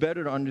think it's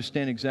better to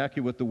understand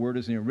exactly what the word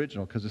is in the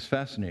original because it's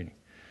fascinating.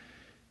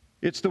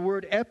 It's the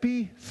word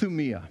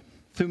epithumia.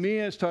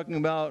 Thumia is talking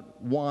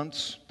about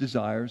wants,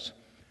 desires.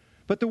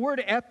 But the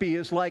word epi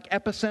is like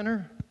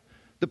epicenter.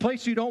 The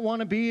place you don't want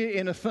to be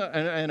in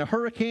a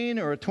hurricane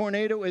or a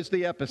tornado is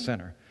the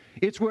epicenter.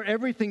 It's where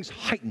everything's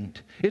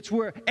heightened. It's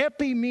where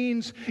epi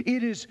means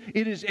it is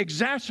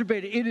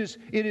exacerbated.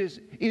 It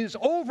is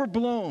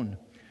overblown.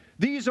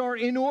 These are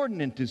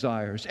inordinate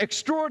desires,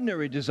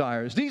 extraordinary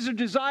desires. These are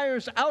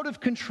desires out of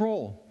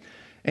control.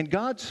 And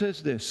God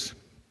says this.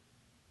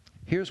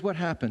 Here's what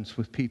happens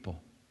with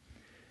people.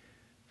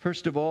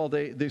 First of all,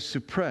 they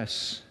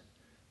suppress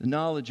the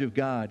knowledge of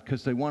God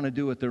because they want to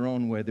do it their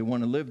own way. They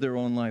want to live their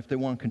own life. They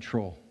want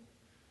control.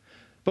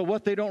 But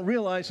what they don't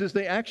realize is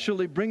they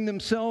actually bring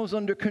themselves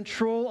under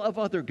control of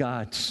other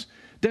gods,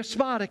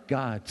 despotic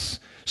gods,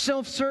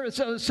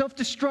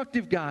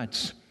 self-destructive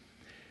gods.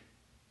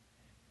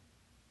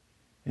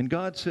 And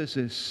God says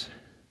this,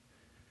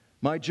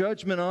 my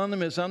judgment on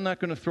them is I'm not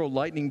going to throw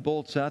lightning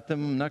bolts at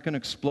them. I'm not going to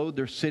explode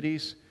their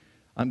cities.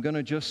 I'm going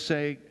to just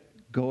say,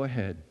 go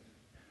ahead.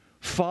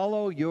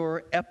 Follow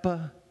your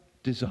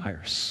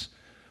desires.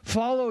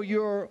 Follow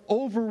your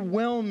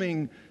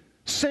overwhelming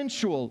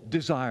sensual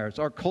desires.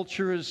 Our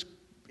culture is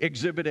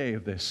exhibit A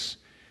of this.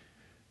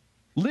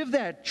 Live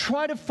that.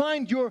 Try to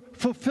find your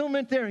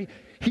fulfillment there.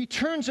 He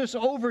turns us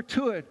over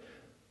to it,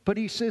 but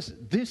he says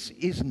this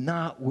is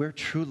not where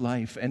true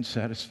life and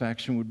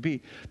satisfaction would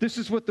be. This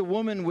is what the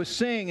woman was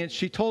saying, and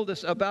she told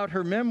us about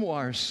her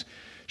memoirs.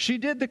 She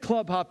did the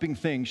club hopping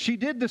thing. She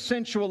did the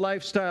sensual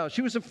lifestyle.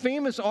 She was a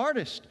famous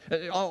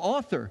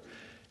author.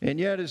 And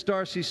yet, as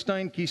Darcy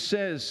Steinke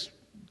says,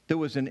 there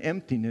was an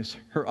emptiness.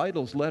 Her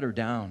idols let her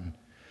down.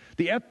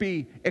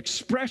 The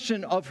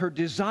expression of her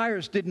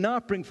desires did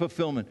not bring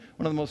fulfillment.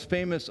 One of the most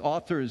famous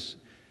authors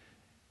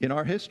in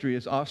our history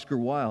is Oscar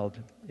Wilde.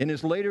 In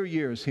his later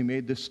years, he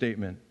made this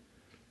statement: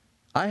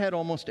 I had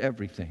almost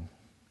everything,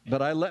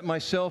 but I let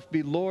myself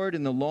be lured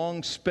in the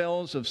long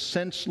spells of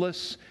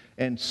senseless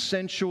and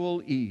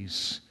sensual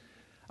ease.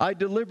 I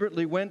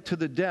deliberately went to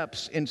the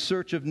depths in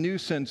search of new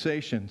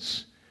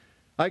sensations.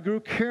 I grew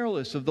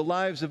careless of the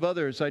lives of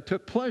others. I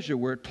took pleasure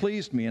where it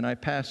pleased me, and I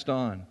passed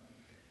on.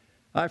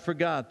 I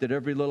forgot that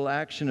every little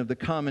action of the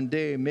common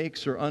day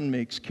makes or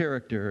unmakes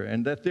character,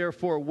 and that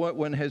therefore what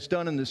one has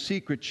done in the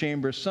secret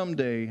chamber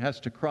someday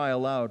has to cry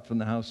aloud from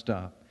the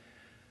housetop.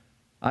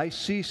 I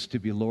ceased to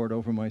be Lord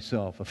over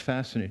myself. A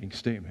fascinating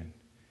statement.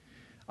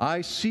 I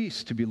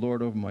ceased to be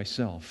Lord over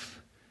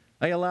myself.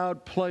 I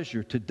allowed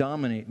pleasure to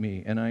dominate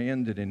me, and I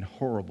ended in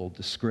horrible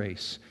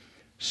disgrace.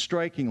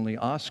 Strikingly,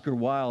 Oscar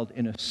Wilde,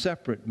 in a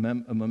separate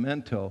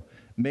memento,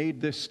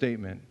 made this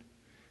statement: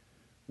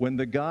 when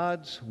the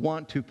gods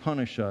want to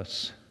punish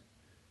us,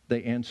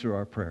 they answer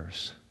our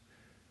prayers.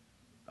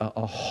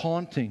 A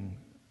haunting,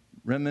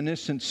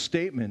 reminiscent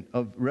statement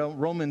of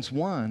Romans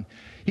 1.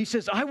 He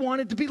says, I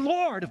wanted to be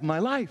Lord of my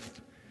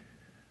life.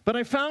 But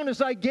I found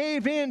as I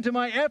gave in to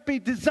my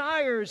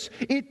desires,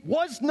 it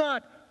was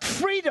not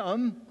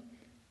freedom.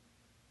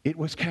 It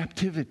was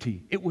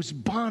captivity. It was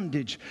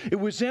bondage. It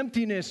was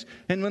emptiness.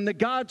 And when the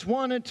gods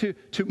wanted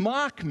to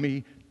mock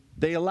me,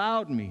 they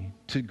allowed me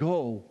to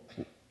go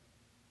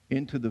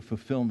into the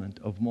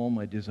fulfillment of all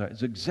my desires.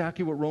 It's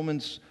exactly what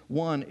Romans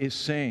 1 is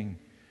saying.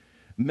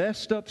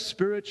 Messed up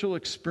spiritual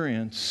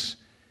experience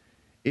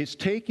is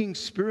taking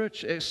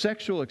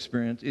sexual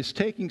experience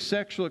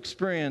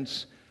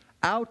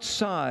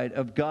outside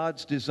of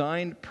God's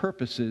designed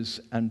purposes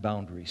and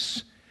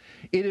boundaries.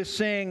 It is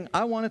saying,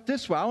 I want it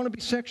this way. I want to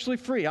be sexually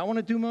free. I want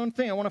to do my own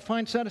thing. I want to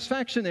find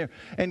satisfaction there.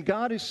 And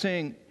God is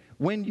saying,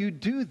 when you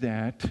do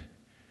that,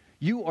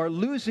 you are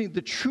losing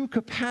the true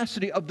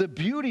capacity of the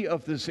beauty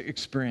of this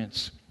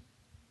experience.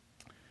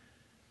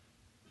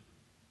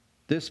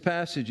 This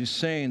passage is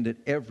saying that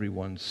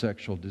everyone's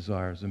sexual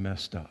desires are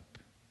messed up.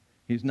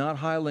 He's not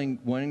highlighting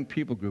one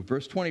people group.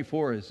 Verse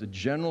 24 is a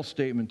general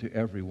statement to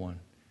everyone.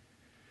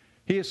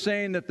 He is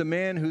saying that the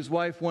man whose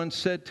wife once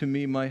said to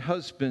me, my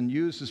husband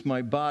uses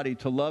my body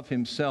to love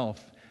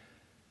himself,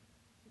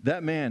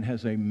 that man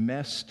has a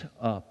messed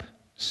up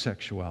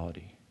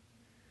sexuality.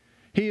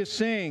 He is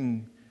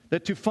saying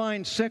that to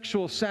find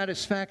sexual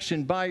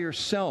satisfaction by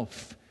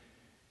yourself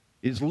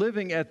is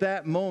living at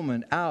that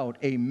moment out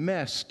a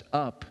messed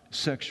up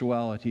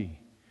sexuality.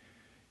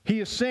 He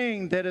is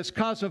saying that as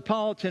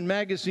Cosmopolitan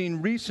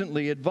magazine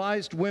recently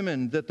advised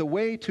women that the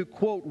way to,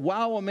 quote,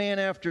 wow a man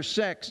after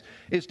sex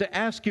is to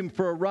ask him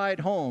for a ride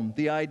home.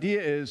 The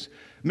idea is,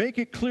 make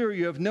it clear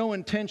you have no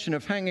intention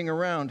of hanging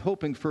around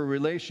hoping for a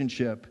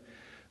relationship.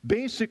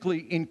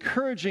 Basically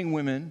encouraging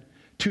women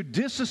to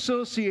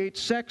disassociate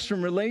sex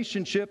from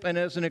relationship and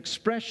as an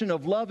expression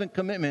of love and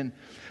commitment.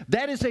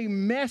 That is a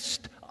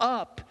messed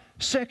up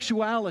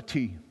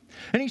sexuality.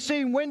 And he's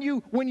saying when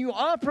you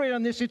operate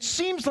on this, it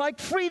seems like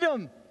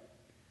freedom.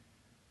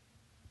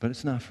 But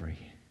it's not free.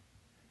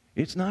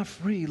 It's not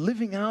free.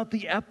 Living out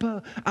the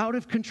out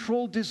of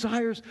control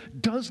desires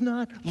does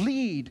not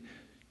lead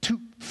to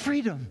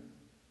freedom.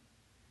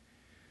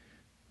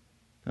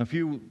 Now, if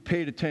you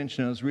paid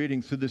attention, I was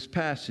reading through this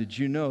passage,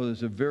 you know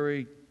there's a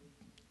very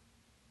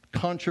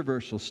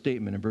controversial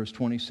statement in verse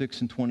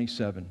 26 and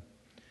 27.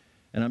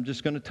 And I'm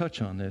just going to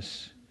touch on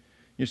this.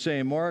 You're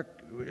saying,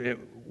 Mark,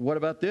 what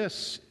about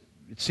this?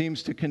 It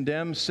seems to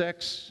condemn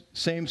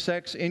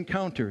same-sex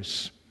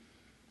encounters.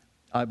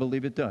 I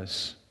believe it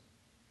does.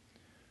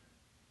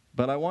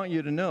 But I want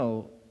you to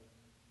know,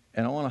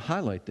 and I want to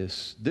highlight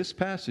this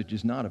passage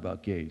is not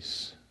about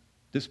gays.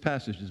 This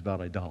passage is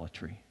about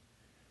idolatry.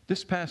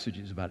 This passage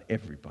is about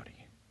everybody.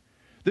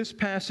 This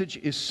passage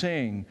is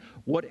saying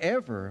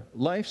whatever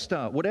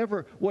lifestyle,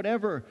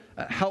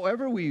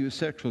 however we use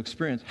sexual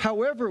experience,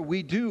 however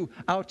we do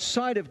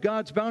outside of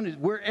God's boundaries,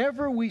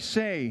 wherever we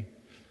say,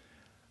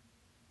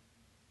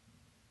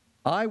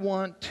 I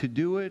want to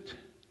do it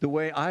the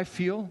way I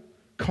feel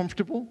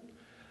comfortable,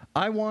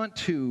 I want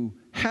to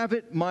have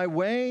it my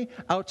way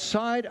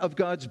outside of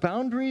God's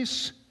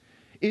boundaries,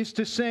 is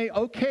to say,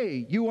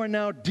 okay, you are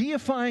now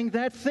deifying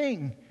that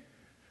thing,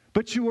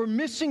 but you are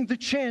missing the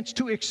chance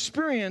to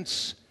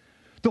experience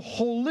the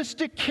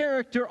holistic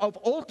character of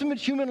ultimate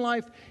human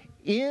life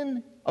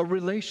in a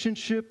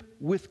relationship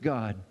with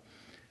God.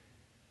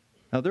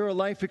 Now, there are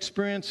life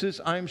experiences,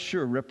 I'm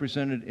sure,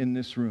 represented in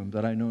this room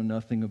that I know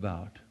nothing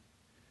about.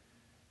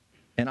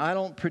 And I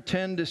don't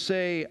pretend to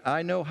say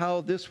I know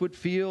how this would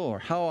feel or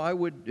how I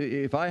would,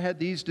 if I had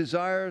these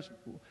desires,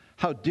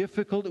 how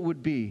difficult it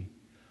would be.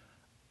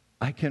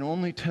 I can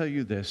only tell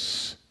you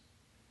this.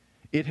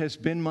 It has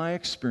been my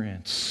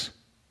experience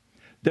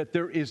that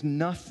there is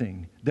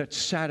nothing that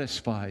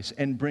satisfies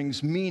and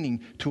brings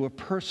meaning to a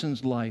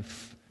person's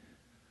life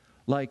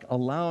like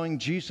allowing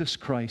Jesus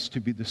Christ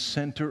to be the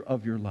center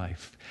of your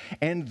life,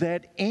 and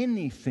that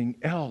anything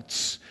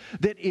else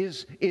that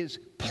is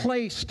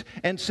placed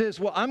and says,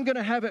 well, I'm going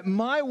to have it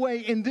my way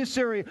in this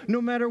area,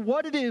 no matter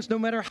what it is, no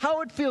matter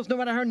how it feels, no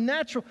matter how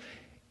natural,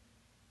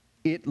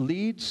 it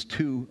leads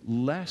to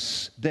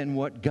less than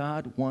what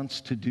God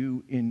wants to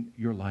do in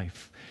your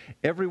life.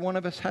 Every one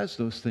of us has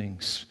those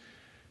things.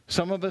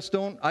 Some of us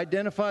don't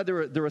identify.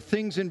 There are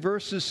things in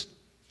verses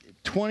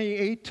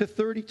 28 to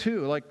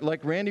 32,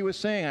 like Randy was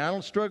saying, I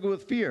don't struggle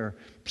with fear.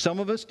 Some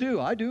of us do.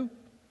 I do.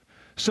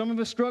 Some of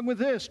us struggle with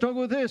this,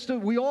 struggle with this.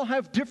 We all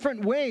have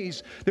different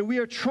ways that we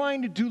are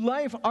trying to do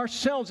life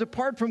ourselves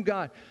apart from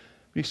God.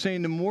 He's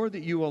saying the more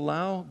that you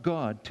allow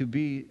God to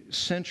be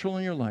central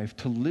in your life,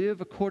 to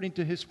live according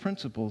to His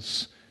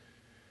principles,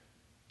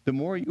 the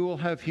more you will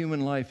have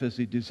human life as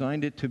He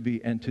designed it to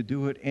be, and to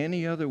do it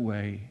any other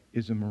way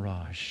is a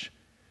mirage.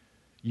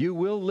 You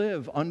will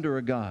live under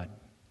a God.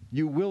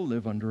 You will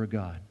live under a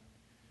God.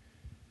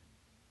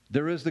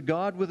 There is the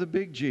God with a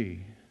big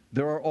G.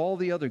 There are all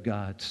the other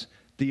gods.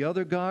 The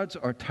other gods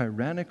are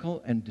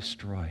tyrannical and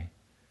destroy.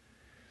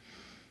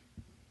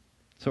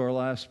 So our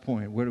last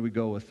point, where do we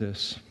go with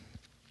this?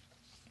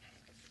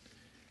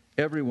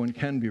 Everyone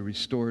can be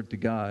restored to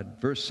God.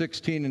 Verse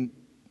 16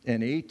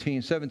 and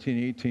 18, 17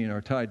 and 18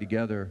 are tied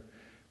together.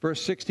 Verse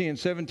 16 and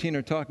 17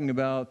 are talking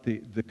about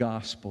the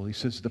gospel. He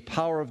says the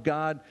power of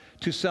God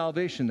to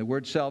salvation. The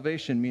word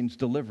salvation means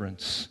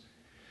deliverance.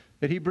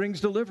 That He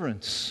brings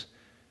deliverance.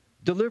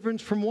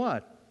 Deliverance from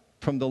what?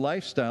 From the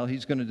lifestyle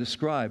He's going to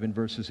describe in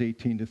verses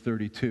 18 to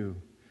 32.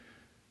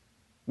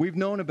 We've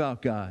known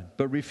about God,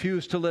 but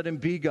refused to let Him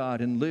be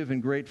God and live in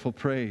grateful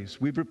praise.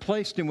 We've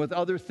replaced Him with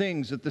other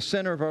things at the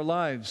center of our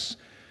lives.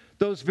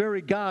 Those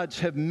very gods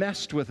have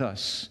messed with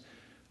us.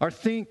 Our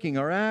thinking,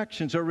 our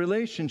actions, our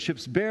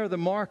relationships bear the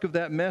mark of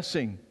that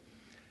messing.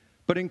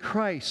 But in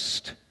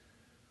Christ,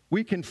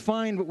 we can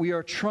find what we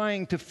are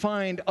trying to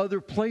find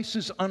other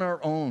places on our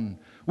own.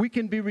 We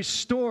can be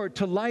restored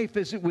to life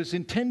as it was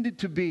intended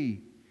to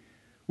be,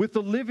 with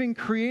the living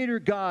Creator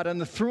God on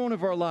the throne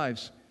of our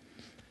lives.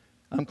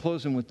 I'm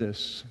closing with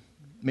this.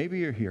 Maybe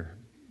you're here.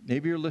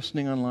 Maybe you're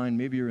listening online.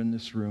 Maybe you're in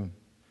this room.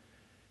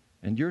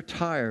 And you're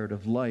tired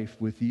of life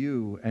with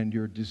you and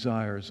your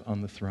desires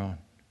on the throne.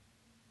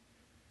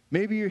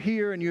 Maybe you're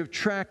here and you have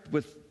tracked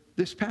with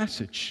this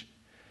passage.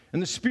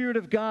 And the Spirit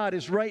of God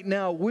is right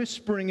now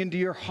whispering into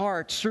your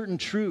heart certain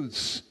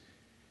truths.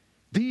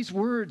 These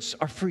words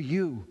are for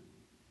you.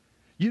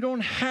 You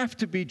don't have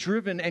to be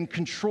driven and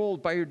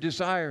controlled by your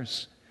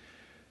desires.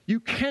 You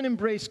can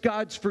embrace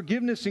God's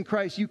forgiveness in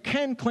Christ. You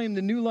can claim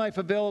the new life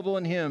available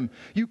in Him.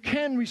 You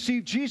can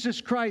receive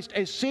Jesus Christ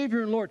as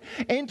Savior and Lord.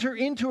 Enter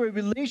into a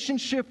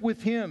relationship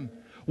with Him.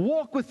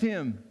 Walk with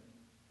Him.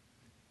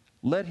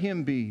 Let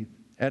Him be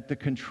at the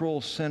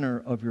control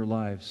center of your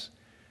lives.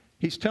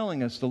 He's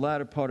telling us the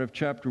latter part of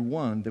chapter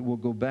 1 that we'll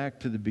go back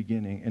to the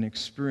beginning and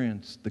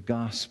experience the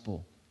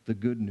gospel, the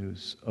good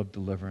news of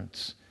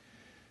deliverance.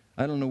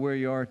 I don't know where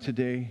you are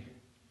today,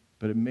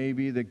 but it may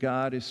be that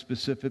God is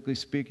specifically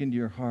speaking to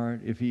your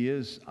heart. If He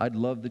is, I'd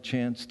love the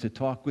chance to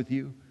talk with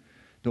you,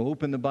 to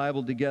open the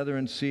Bible together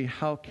and see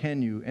how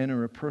can you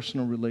enter a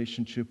personal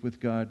relationship with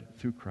God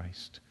through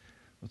Christ.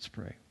 Let's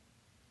pray.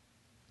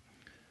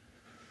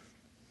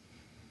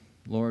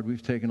 Lord,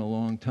 we've taken a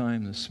long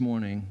time this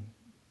morning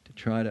to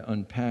try to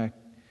unpack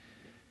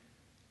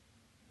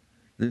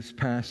this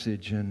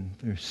passage, and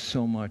there's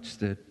so much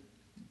that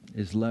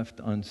is left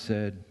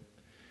unsaid.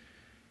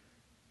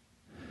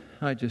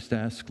 I just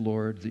ask,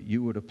 Lord, that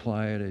you would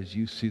apply it as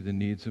you see the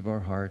needs of our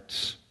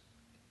hearts.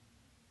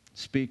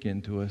 Speak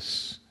into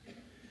us.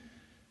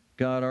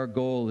 God, our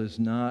goal is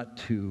not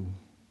to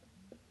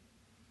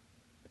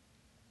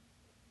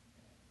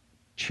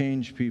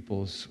change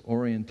people's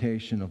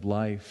orientation of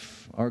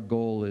life. Our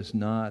goal is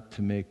not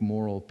to make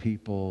moral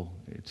people.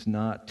 It's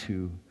not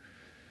to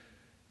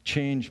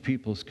change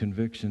people's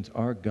convictions.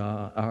 Our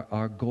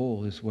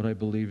goal is what I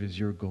believe is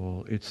your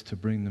goal. It's to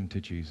bring them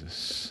to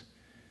Jesus.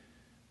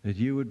 That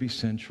you would be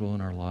central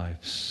in our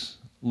lives.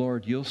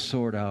 Lord, you'll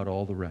sort out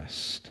all the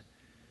rest.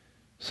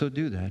 So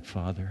do that,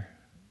 Father.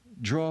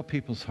 Draw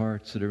people's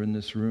hearts that are in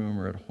this room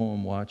or at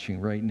home watching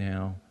right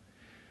now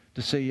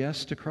to say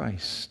yes to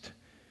Christ.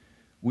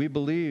 We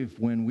believe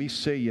when we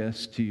say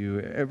yes to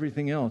you,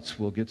 everything else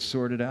will get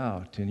sorted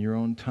out in your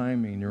own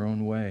timing, your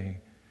own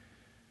way.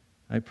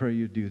 I pray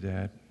you do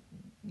that.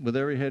 With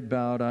every head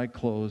bowed, eye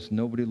closed,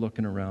 nobody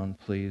looking around,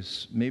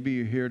 please. Maybe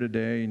you're here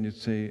today and you'd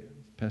say,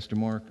 Pastor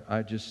Mark,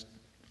 I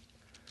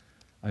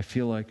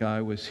feel like I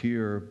was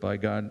here by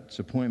God's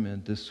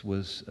appointment. This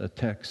was a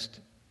text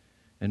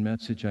and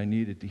message I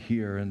needed to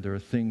hear, and there are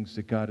things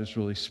that God is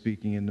really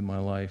speaking into my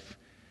life.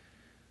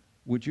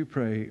 Would you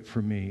pray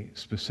for me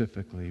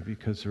specifically?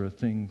 Because there are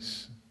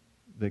things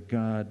that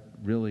God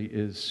really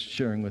is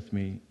sharing with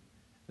me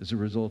as a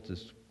result of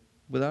this.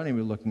 Without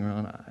even looking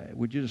around,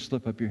 would you just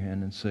slip up your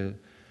hand and say,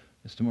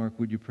 Mr. Mark,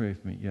 would you pray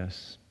for me?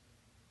 Yes.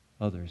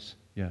 Others?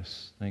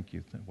 Yes. Thank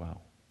you.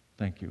 Wow.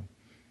 Thank you.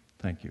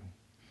 Thank you.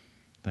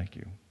 Thank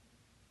you.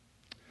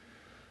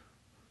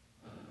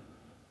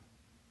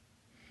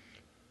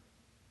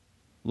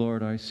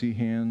 Lord, I see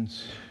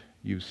hands,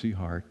 you see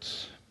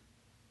hearts.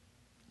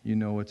 You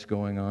know what's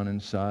going on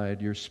inside.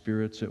 Your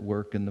Spirit's at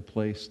work in the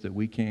place that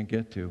we can't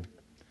get to.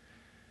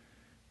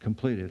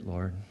 Complete it,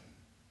 Lord.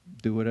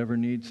 Do whatever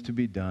needs to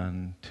be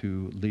done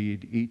to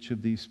lead each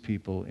of these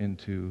people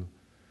into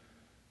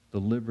the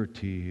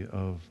liberty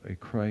of a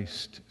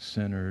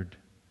Christ-centered,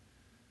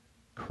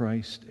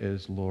 Christ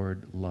as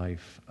Lord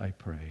life, I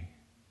pray.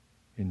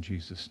 In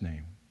Jesus'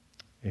 name,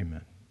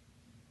 amen.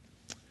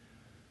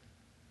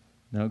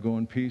 Now go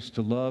in peace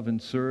to love and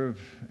serve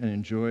and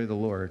enjoy the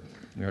Lord.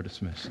 We are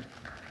dismissed.